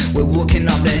deal. We're walking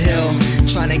up the hill,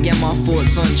 trying to get my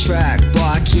thoughts on track, but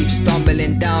I keep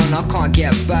stumbling down, I can't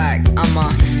get back. And my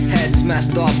head's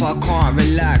messed up, I can't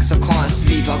relax, I can't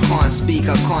sleep, I can't speak,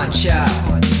 I can't chat.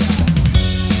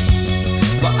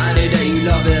 But I know that you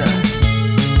love it.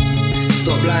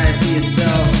 Stop lying to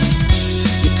yourself.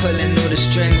 You're pulling all the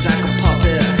strings like a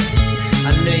puppet.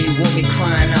 I know you want me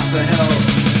crying out for help.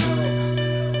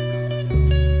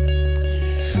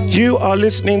 You are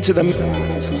listening to the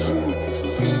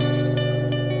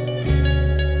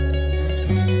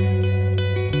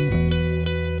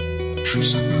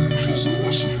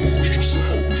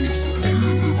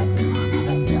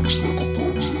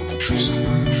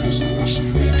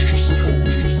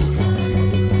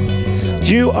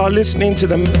You are listening to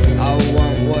the I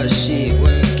want what she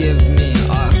won't give me.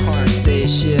 I can't say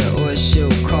shit or she'll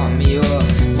cut me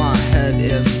off. My head,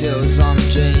 it feels I'm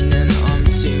draining. I'm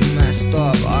too messed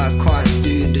up, I can't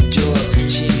do the job.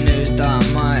 She knows that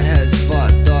my head's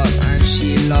fucked up, and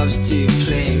she loves to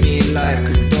play me like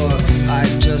a dog. I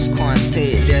just can't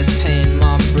take this pain,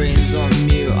 my brain's on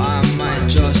mute. I might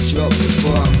just drop the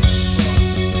bomb,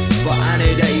 but I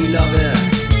know that you love it.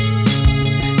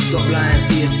 Stop lying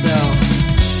to yourself.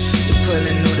 You're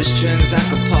pulling all the strings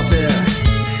like a puppet.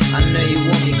 I know you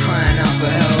want me crying out for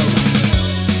help.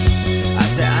 I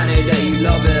said I know that you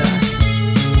love it.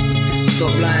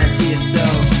 Stop lying to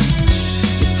yourself.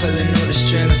 You're pulling all the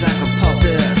strings like a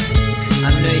puppet. I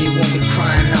know you want me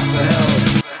crying out for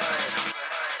help.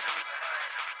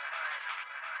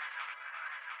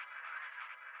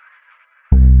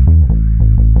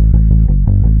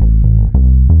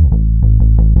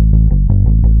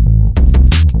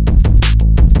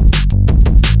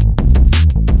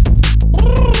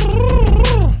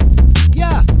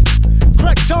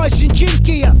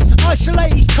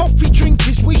 Isolated coffee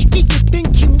drinkers, which get you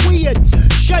thinking weird.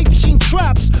 Shapes in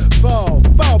traps, ball,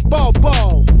 ball, ball,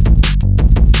 ball.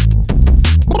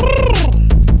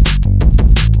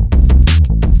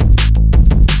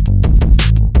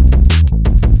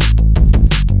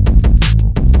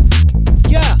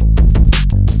 Yeah.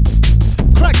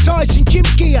 Cracked ice in gym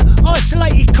gear.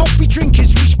 Isolated coffee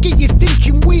drinkers, which get you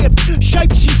thinking weird.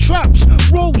 Shapes in traps,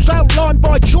 rules outlined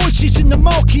by choices in the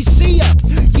markets here.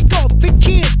 You got a thick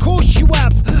ear, of course you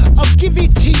have. I'll give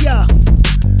it to ya.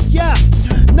 Yeah,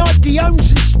 Nightly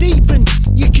Holmes and Stephen.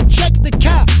 You can check the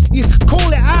cap, you can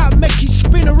call it out and make it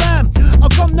spin around. I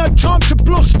got no time to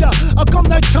bluster, I got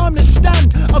no time to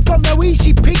stand. I got no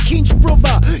easy pickings,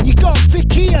 brother. You got a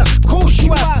thick ear, of course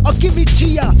you have. I'll give it to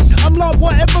ya. I'm like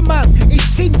whatever, man.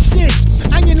 It's insist,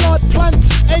 hanging like plants,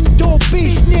 indoor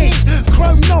business.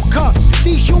 Chrome knocker.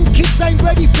 These young kids ain't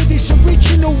ready for this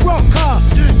original rocker.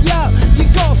 Yeah, you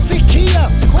got a thick ear,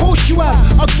 of course you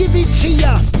have. I'll give it to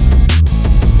ya.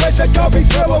 Where's the Dobby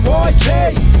through a white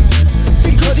tee?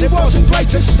 Because it wasn't great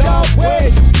to start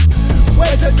with.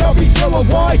 Where's the Dobby through a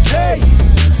white tee?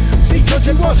 Because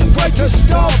it wasn't great to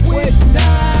start with.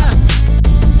 Nah.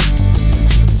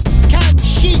 Can't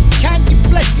sheep, can't give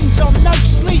blessings on no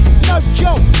sleep, no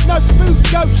job, no food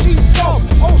goes in gob.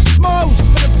 All smiles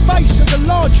for the face of the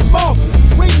large mob.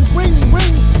 Ring, ring,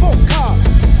 ring, fucker.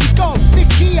 You got a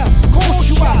thick ear, of course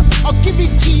you have. I'll give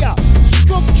it to ya.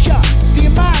 Structure, the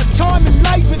amount of time and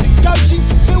labour that goes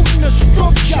into building a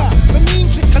structure. The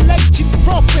means of collecting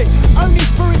profit, only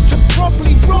for it to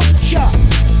properly rupture.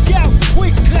 Get out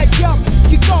quick, leg up.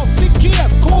 You got a thick ear,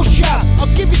 of course you have.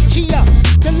 I'll give it to ya.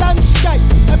 The landscape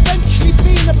eventually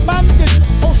being abandoned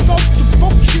or sold to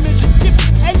function as a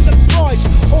different enterprise,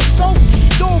 or sold to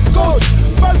store goods.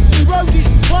 Broken Road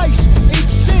is place, it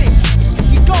sits.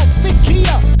 You got a thick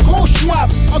ear, of course you have.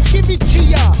 I'll give it to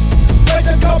ya. Where's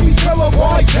the Dobby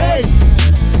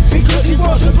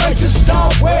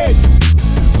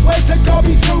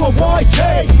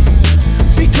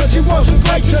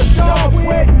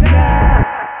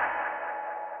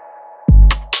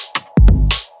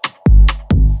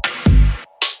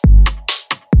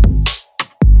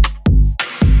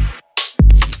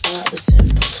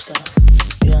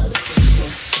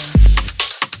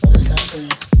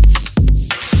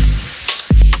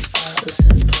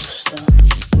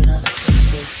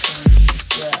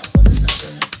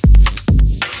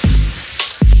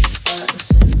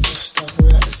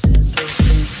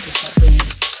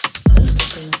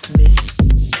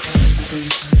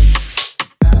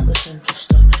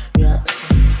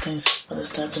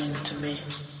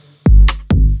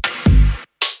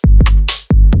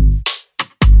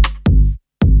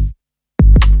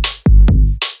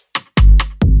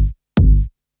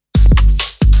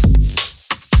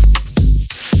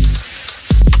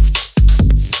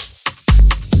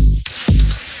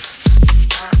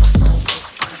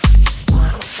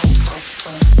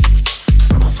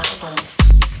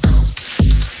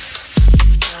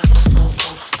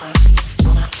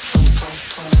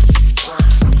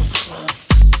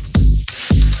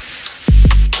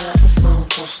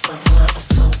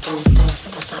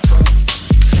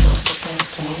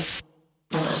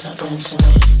doing to me?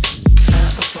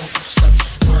 Not the simple stuff,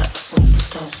 not the simple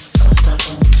things. What is that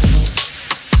doing to me?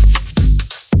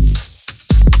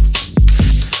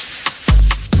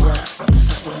 What is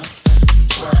that doing?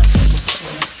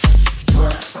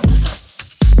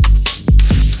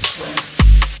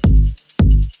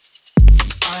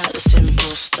 I like the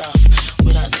simple stuff,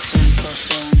 we like the simple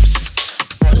things.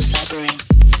 What does that bring?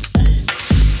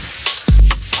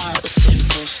 I like the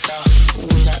simple stuff,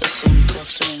 we like the simple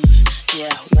things.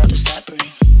 Yeah, what does that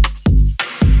bring?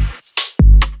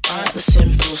 I like the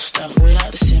simple stuff, we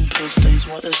like the simple things.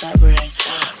 What does that bring?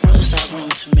 What does that bring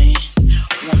to me?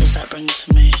 What does that bring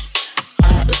to me? I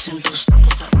like the simple stuff.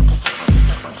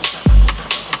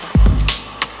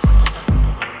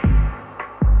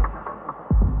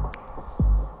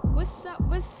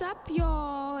 What's up,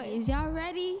 y'all? Is y'all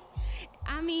ready?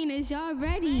 I mean, is y'all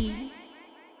ready?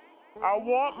 I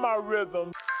want my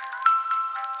rhythm.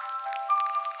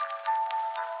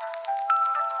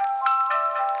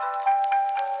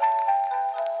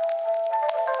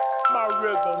 My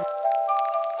rhythm.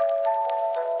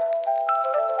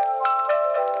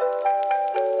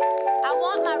 I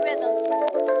want my rhythm.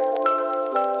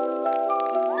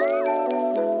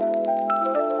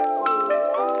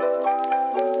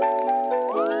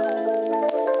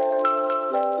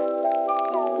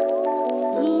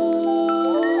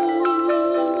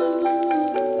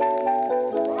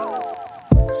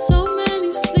 So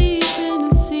many sleep in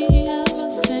the sea of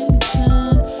a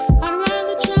Satan. I'd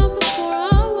rather drown before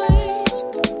I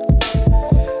wake.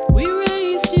 We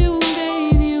raised you and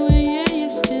bathed you, and yeah, you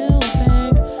still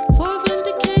beg for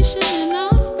vindication in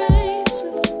our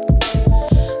spaces.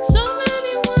 So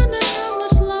many wonder how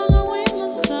much longer we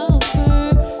must suffer.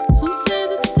 Some say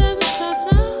that 7 stars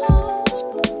are home.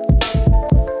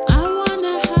 I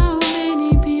wonder how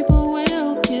many people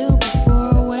will kill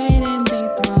before waiting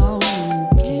dethroned.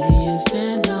 Can you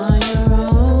stand on your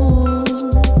own?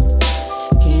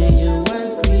 Can you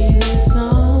work with its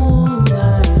own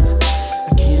life?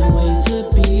 I can't wait to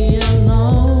be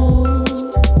alone,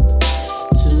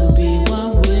 to be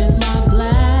one with my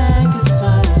blackest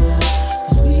fire.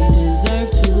 'Cause we deserve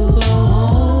to go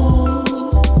home,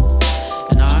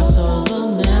 and our souls will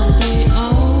never be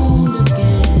owned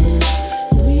again.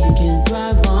 We can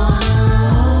thrive on our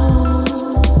own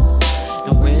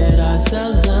and rid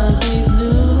ourselves of these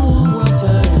new world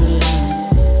burdens.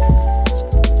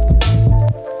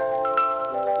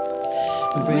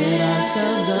 And rid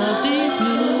ourselves of these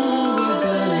new world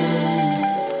burdens.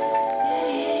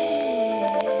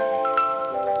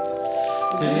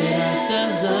 Rid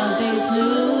ourselves of these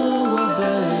new world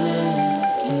burdens.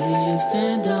 Can you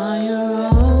stand on your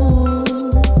own?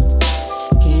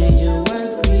 Can you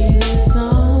work with its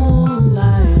own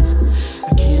life?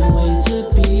 I can't wait to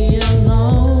be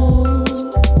alone,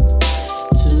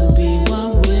 to be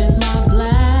one with my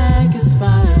blackest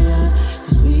fire.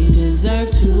 'Cause we deserve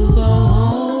to go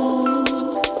home,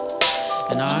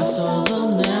 and our souls will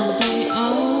never be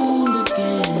owned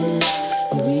again.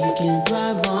 And we can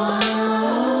thrive on our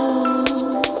own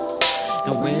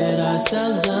and rid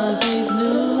ourselves of these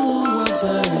new world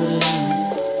burdens.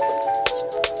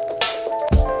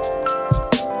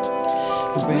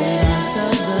 Rid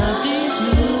ourselves of these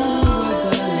new world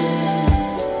burdens.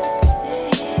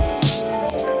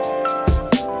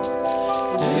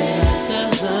 Rid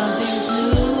ourselves of these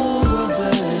new world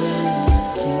burdens.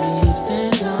 Can you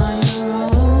stand on your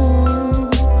own?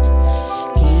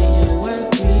 Can you work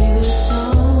with its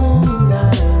own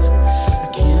life? I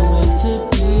can't wait to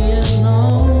be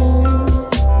alone,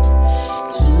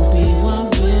 to be one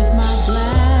with my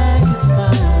blackest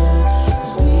fire.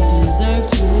 'Cause we deserve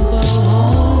to go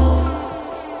home.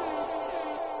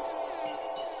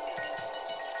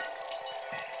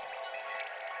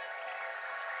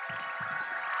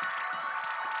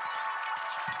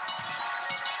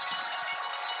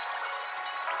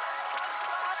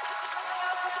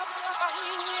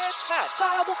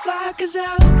 Bubble flockers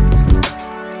out.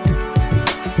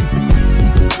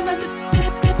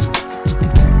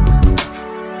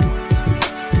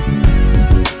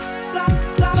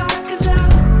 Flockers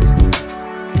out.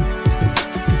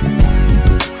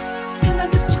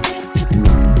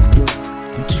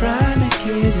 I'm trying to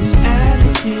get us out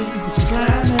of here. This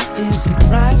climate isn't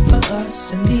right for us,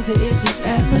 and neither is this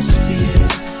atmosphere.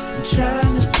 I'm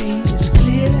trying to be as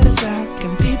clear as I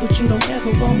can be, but you don't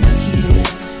ever want to hear.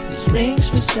 These rings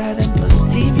for Saturn must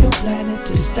leave your planet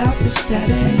to stop the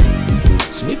static.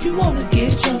 So if you wanna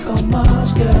get drunk on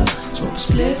Mars, girl, smoke a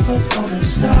spliff up on a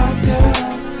star, girl,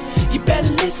 you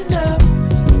better listen up,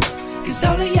 'cause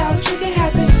all of y'all trigger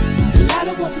happy. A lot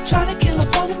of ones are trying to kill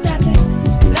off all the natty,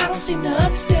 and I don't seem to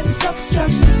understand the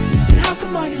self-destruction. And how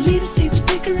come all your leaders see the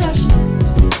big corruption?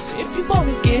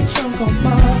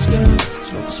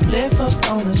 spliff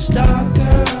up on a star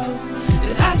girl.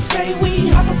 Then I say we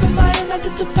hop up in my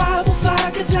unidentifiable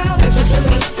fire, 'cause I'm as I feel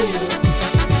the feel.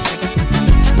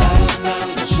 Round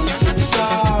around the shooting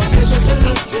star, as I feel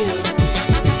the feel.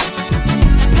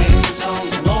 Playing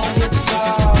songs along with the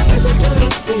guitar, as I feel the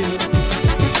feel.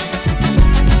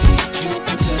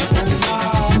 Jupiter and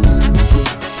Mars,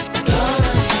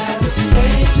 gonna have a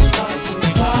space fucking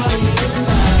party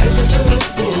tonight, as I feel the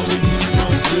feel.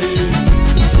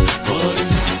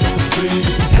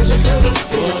 As I feel the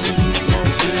feel.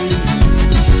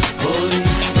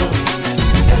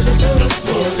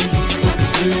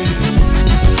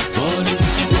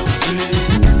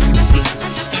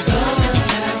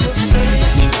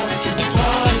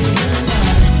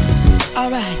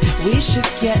 We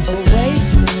should get away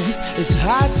from this. It's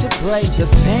hard to break the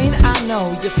pain. I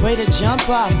know you're afraid to jump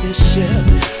off this ship,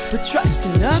 but trust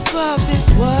enough of this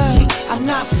world. I'm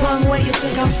not from where you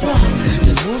think I'm from.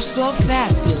 They move so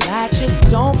fast, feel I just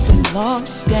don't belong.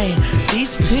 Stay.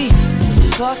 These people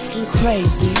are fucking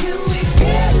crazy. Can we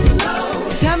get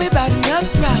along? Tell me about another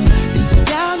problem. People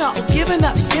down or giving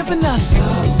up, giving us.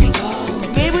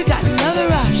 Babe, we got another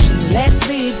option. Let's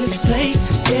leave this place.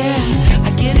 Yeah, I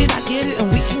get it, and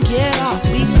we can get off.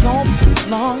 We don't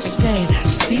belong staying.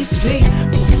 Just these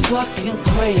people fucking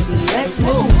crazy. Let's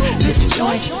move this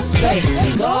joint to space.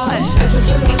 God, as I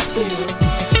feel the feel.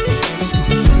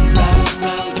 Round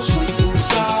around the shooting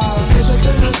star, as I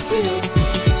feel the feel.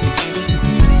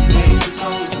 Playing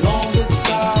songs along with the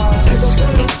guitar, as I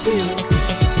feel the feel.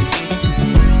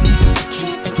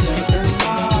 Jupiter and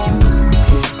Mars,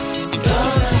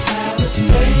 gonna have a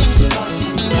space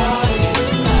fucking party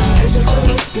tonight, as I feel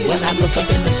the feel. When I look up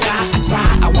in the sky, I cry.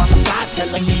 I wanna fly,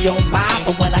 telling me oh my.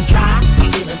 But when I try,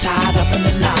 I'm feeling tied up in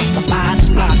the knot. My mind is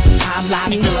blocked, the time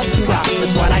lies still on the clock.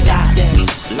 That's what I got. Then,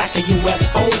 like a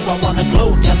UFO, I wanna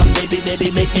glow. Tell them,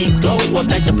 baby, make me glow. I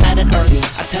beg the planet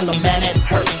Earth. I tell them, man, it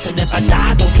hurts. And if I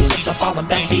die, don't you think I'm falling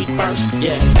back feet first?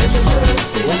 Yeah.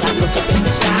 When I look up in the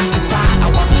sky, I cry. I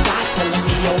wanna fly, telling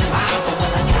me oh my. But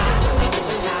when I try,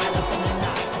 tied up in the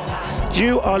knot.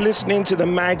 You are listening to the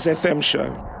Mags FM show.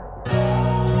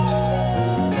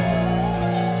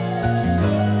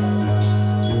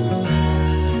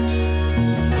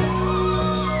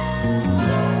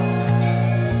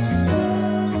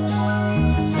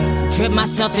 Trip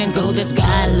myself and go this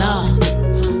guy law.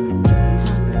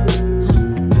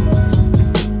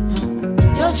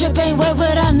 Your trip ain't wet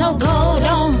without no gold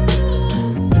on.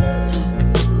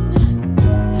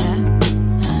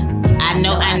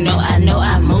 I know,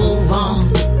 I move on.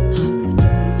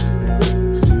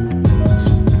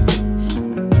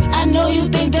 I know you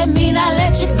think that mean I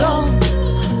let you go.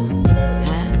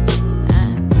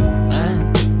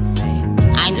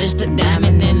 I'm just a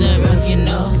diamond in the rough, you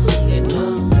know.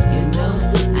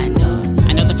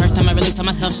 Saw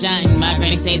myself shine. My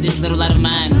granny saved this little light of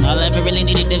mine. All I ever really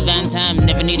needed divine time.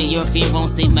 Never needed your fear, won't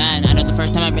save mine. I know the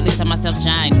first time I really saw myself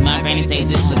shine. My granny saved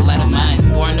this little light of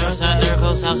mine. Born north side, third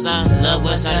coast, south side. Love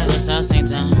west side, west side, same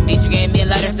time. Teacher gave me a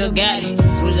lighter, still got it.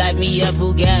 Who light me up,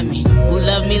 who got me? Who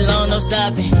love me long, no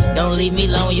stopping. Don't leave me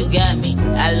long, you got me.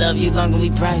 I love you long and we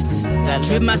priceless. I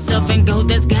trip myself and go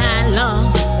this guy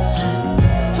long.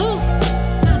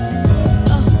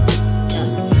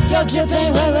 Your drip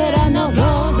ain't wet without no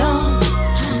gold on.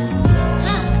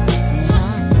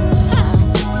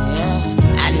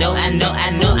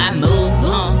 I know, I move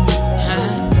on.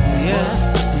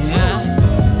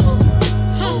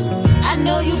 I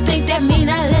know you think that mean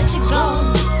I let you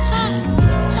go.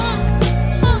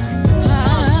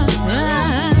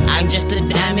 I'm just a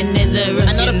diamond in the rough.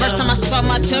 I know the first time I saw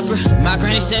my temper, my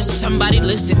granny said somebody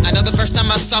listen. I know the first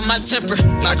time I saw my temper,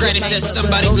 my granny said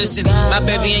somebody listen. My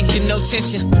baby ain't getting no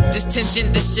tension. This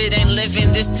tension, this shit ain't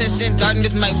living. This tension,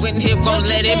 darkness might win here, won't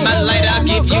let in my light. I'll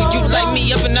give you, you light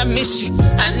me up and I miss you.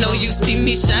 I know you see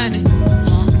me shining.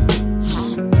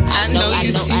 I know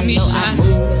you see me shining.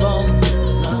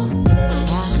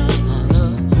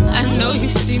 I know you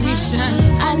see me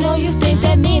shining. I know you think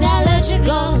that mean I let you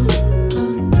go.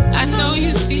 I know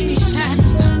you see me shining.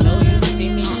 I know you see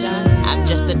me shining. I'm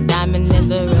just a diamond in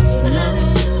the rough, you know.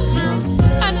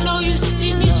 I know you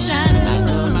see me shining. I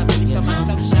know I really saw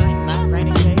myself shine. My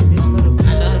granny saved this little.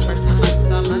 I know the first time I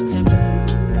saw my temper.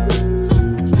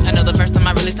 I know the first time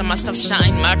I really saw myself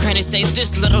shine. My granny saved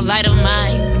this little light of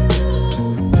mine.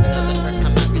 I know the first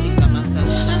time I really saw myself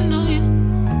shine. I know you.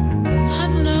 I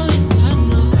know you. I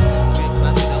know. Trip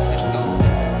myself and go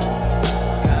this.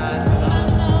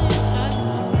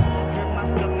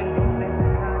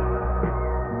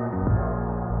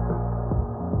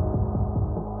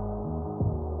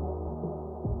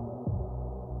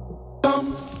 Dum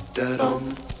da dum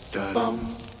da dum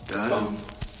da dum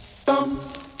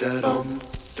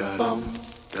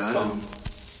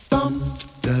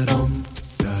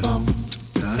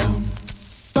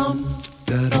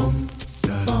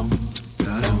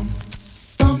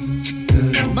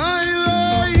My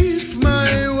life,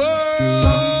 my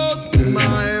world,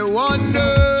 my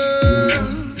wonder.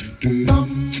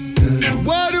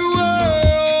 What a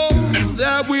world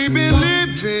that we've been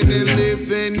living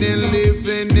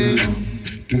in.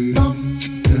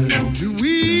 Do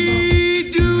we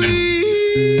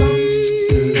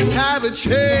have a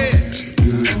chance?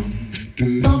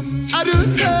 Out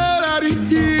of hell, out of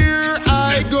here,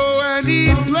 I go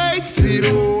any place at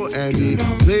all, any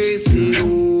place at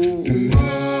all.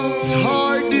 It's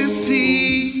hard to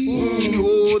see,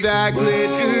 all that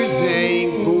glitters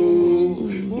ain't gold.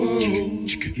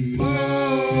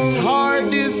 It's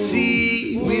hard to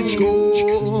see with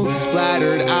gold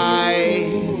splattered eyes.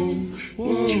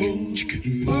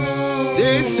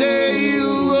 They say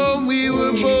alone we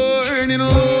were born and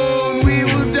alone we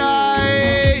will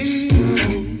die.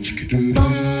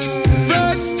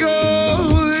 First go,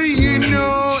 you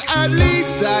know, at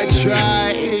least I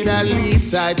tried, at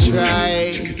least I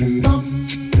tried.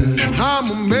 I'm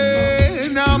a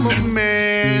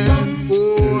man,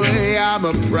 boy, I'm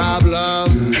a problem.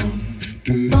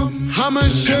 I'm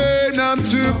ashamed I'm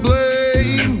to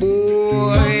blame,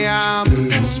 boy,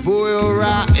 I'm spoiled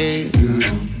rotten.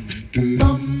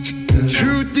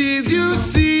 Truth is, you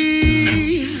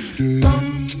see,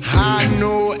 I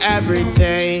know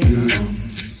everything.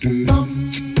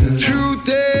 Truth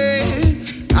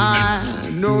is, I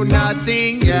know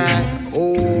nothing at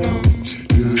all.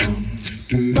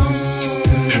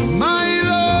 My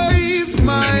life,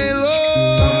 my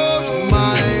love,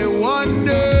 my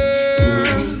wonder.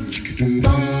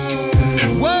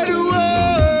 What a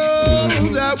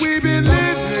world that we've been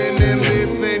living in.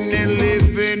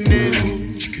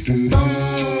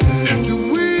 Do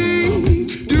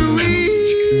we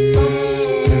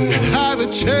have a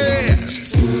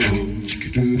chance?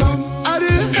 Out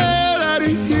of hell, out of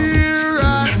here, I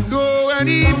go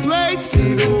any place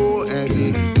at all,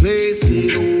 any place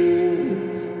at all.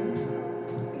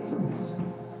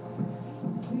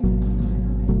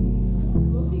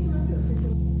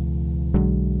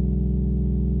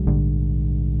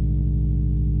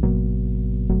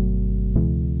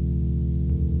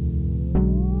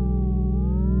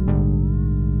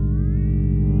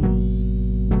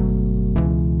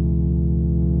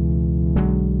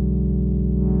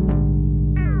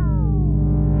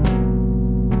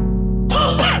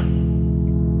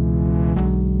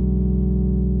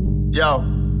 Yo,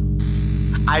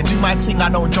 I do my thing, I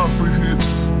don't jump through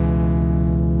hoops.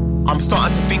 I'm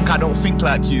starting to think I don't think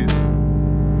like you.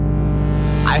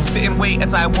 I sit and wait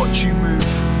as I watch you move,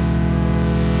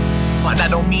 but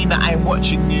that don't mean that I ain't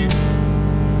watching you.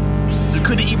 You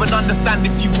couldn't even understand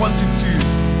if you wanted to,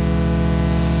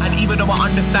 and even though I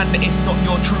understand that it's not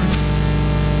your truth,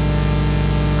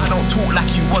 I don't talk like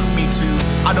you want me to,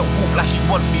 I don't walk like you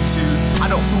want me to, I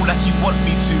don't feel like you want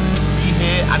me to be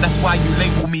here, and that's why you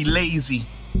label me lazy.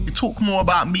 You talk more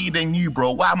about me than you,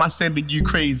 bro. Why am I sending you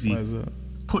crazy?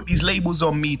 Put these labels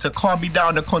on me to calm me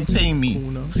down and contain me.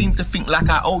 Seem to think like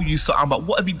I owe you something, but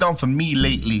what have you done for me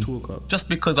lately? Just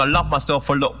because I love myself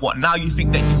a lot, what, now you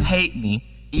think that you hate me?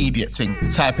 Idiot thing,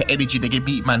 the type of energy they get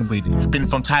beat man with. It's been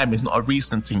from time, it's not a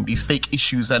recent thing. These fake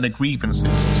issues and the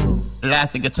grievances.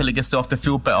 Lies that you're telling yourself to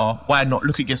feel better. Why not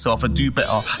look at yourself and do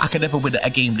better? I can never win at a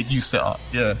game that you set up,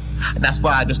 yeah. And that's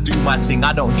why I just do my thing,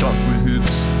 I don't jump through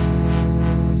hoops.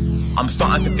 I'm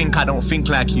starting to think I don't think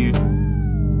like you.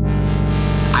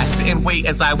 I sit and wait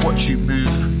as I watch you move,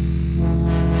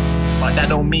 but that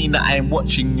don't mean that I ain't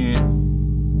watching you.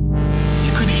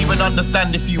 You couldn't even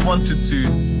understand if you wanted to,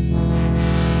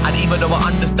 and even though I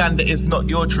understand that it's not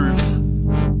your truth,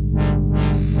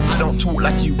 I don't talk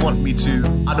like you want me to,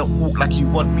 I don't walk like you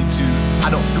want me to, I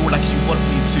don't feel like you want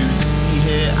me to be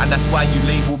here, and that's why you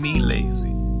label me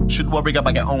lazy. Should worry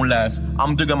about your own life,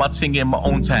 I'm doing my thing in my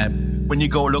own time. When you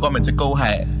go low, I'm meant to go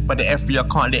high, but the F3 I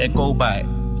can't let it go by.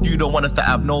 You don't want us to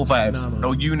have no vibes,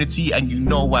 no unity, and you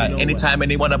know why. Anytime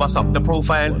any one of us up the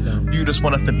profile, you just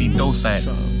want us to be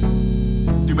docile.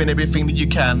 Doing everything that you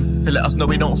can to let us know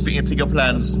we don't fit into your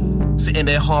plans. Sitting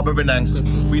there harbouring angst,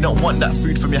 we don't want that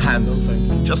food from your hand.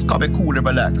 Just come it cool and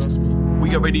relaxed.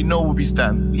 We already know where we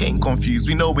stand, we ain't confused,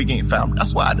 we know we ain't found.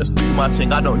 That's why I just do my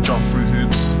thing, I don't jump through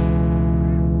hoops.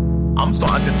 I'm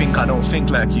starting to think I don't think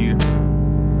like you.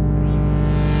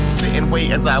 Sit and wait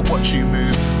as I watch you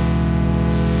move,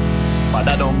 but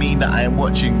that don't mean that I ain't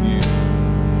watching you.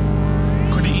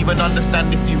 Couldn't even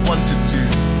understand if you wanted to,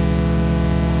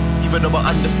 even though I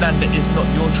understand that it's not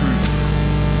your truth.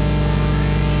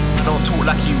 I don't talk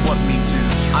like you want me to.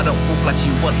 I don't walk like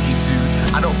you want me to.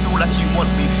 I don't feel like you want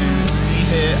me to be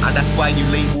here, and that's why you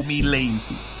label me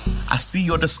lazy. I see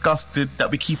you're disgusted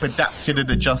that we keep adapting and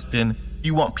adjusting.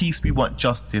 You want peace, we want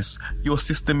justice. Your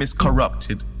system is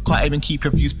corrupted. Can't even keep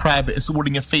your views private. It's all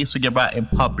in your face when you're out in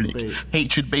public.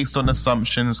 Hatred based on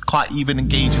assumptions. Can't even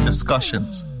engage in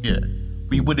discussions. Yeah,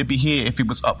 we wouldn't be here if it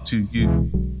was up to you.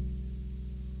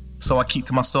 So I keep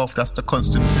to myself, that's the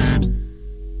constant mood.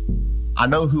 I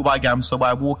know who I am, so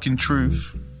I walk in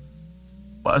truth.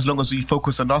 But as long as we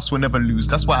focus on us, we'll never lose.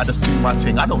 That's why I just do my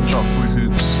thing. I don't jump through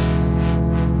hoops.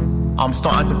 I'm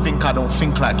starting to think I don't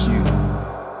think like you.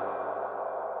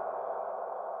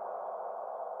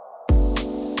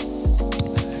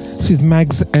 This is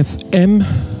Mags FM,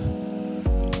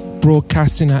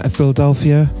 broadcasting out of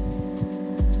Philadelphia.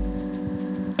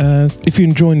 If you're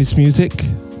enjoying this music,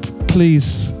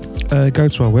 please go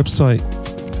to our website,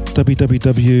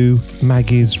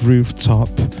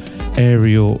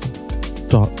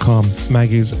 www.maggiesrooftop.com.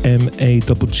 Maggies, Maggys,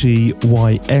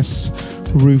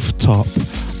 rooftop,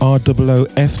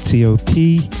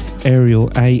 ROOFTOP, Ariel,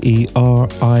 AERIAL.com.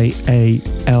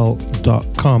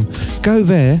 Go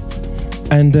there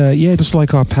and just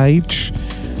like our page,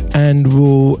 and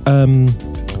we're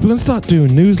gonna start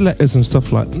doing newsletters and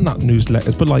stuff like, not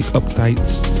newsletters, but like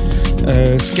updates.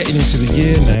 It's getting into the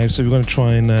year now, so we're going to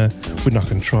try and we're not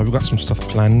going to try. We've got some stuff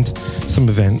planned, some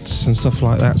events and stuff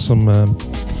like that. Some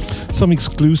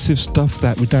exclusive stuff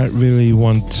that we don't really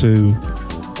want to.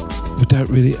 We don't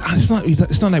really. It's not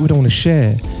like we don't want to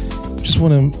share. Just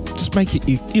want to make it,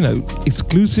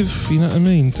 exclusive. You know what I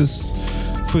mean? Just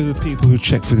for the people who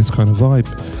check for this kind of vibe.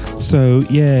 So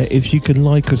yeah, if you can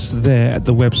like us there at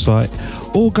the website,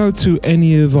 or go to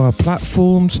any of our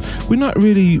platforms. We're not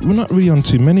really on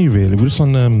too many really. We're just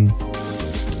on I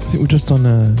think we're just on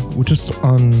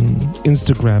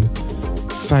Instagram,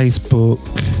 Facebook,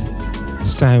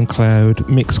 SoundCloud,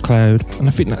 Mixcloud, and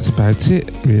I think that's about it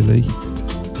really.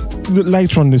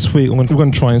 Later on this week, we're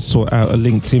going to try and sort out a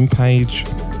LinkedIn page.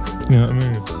 You know what I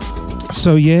mean?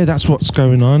 So yeah, that's what's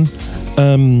going on.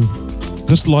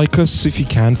 Just like us if you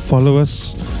can, follow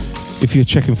us if you're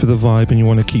checking for the vibe and you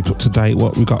want to keep up to date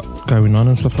what we got going on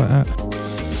and stuff like that.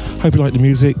 Hope you like the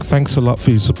music. Thanks a lot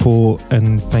for your support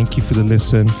and thank you for the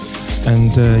listen.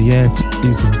 And it's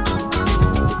easy.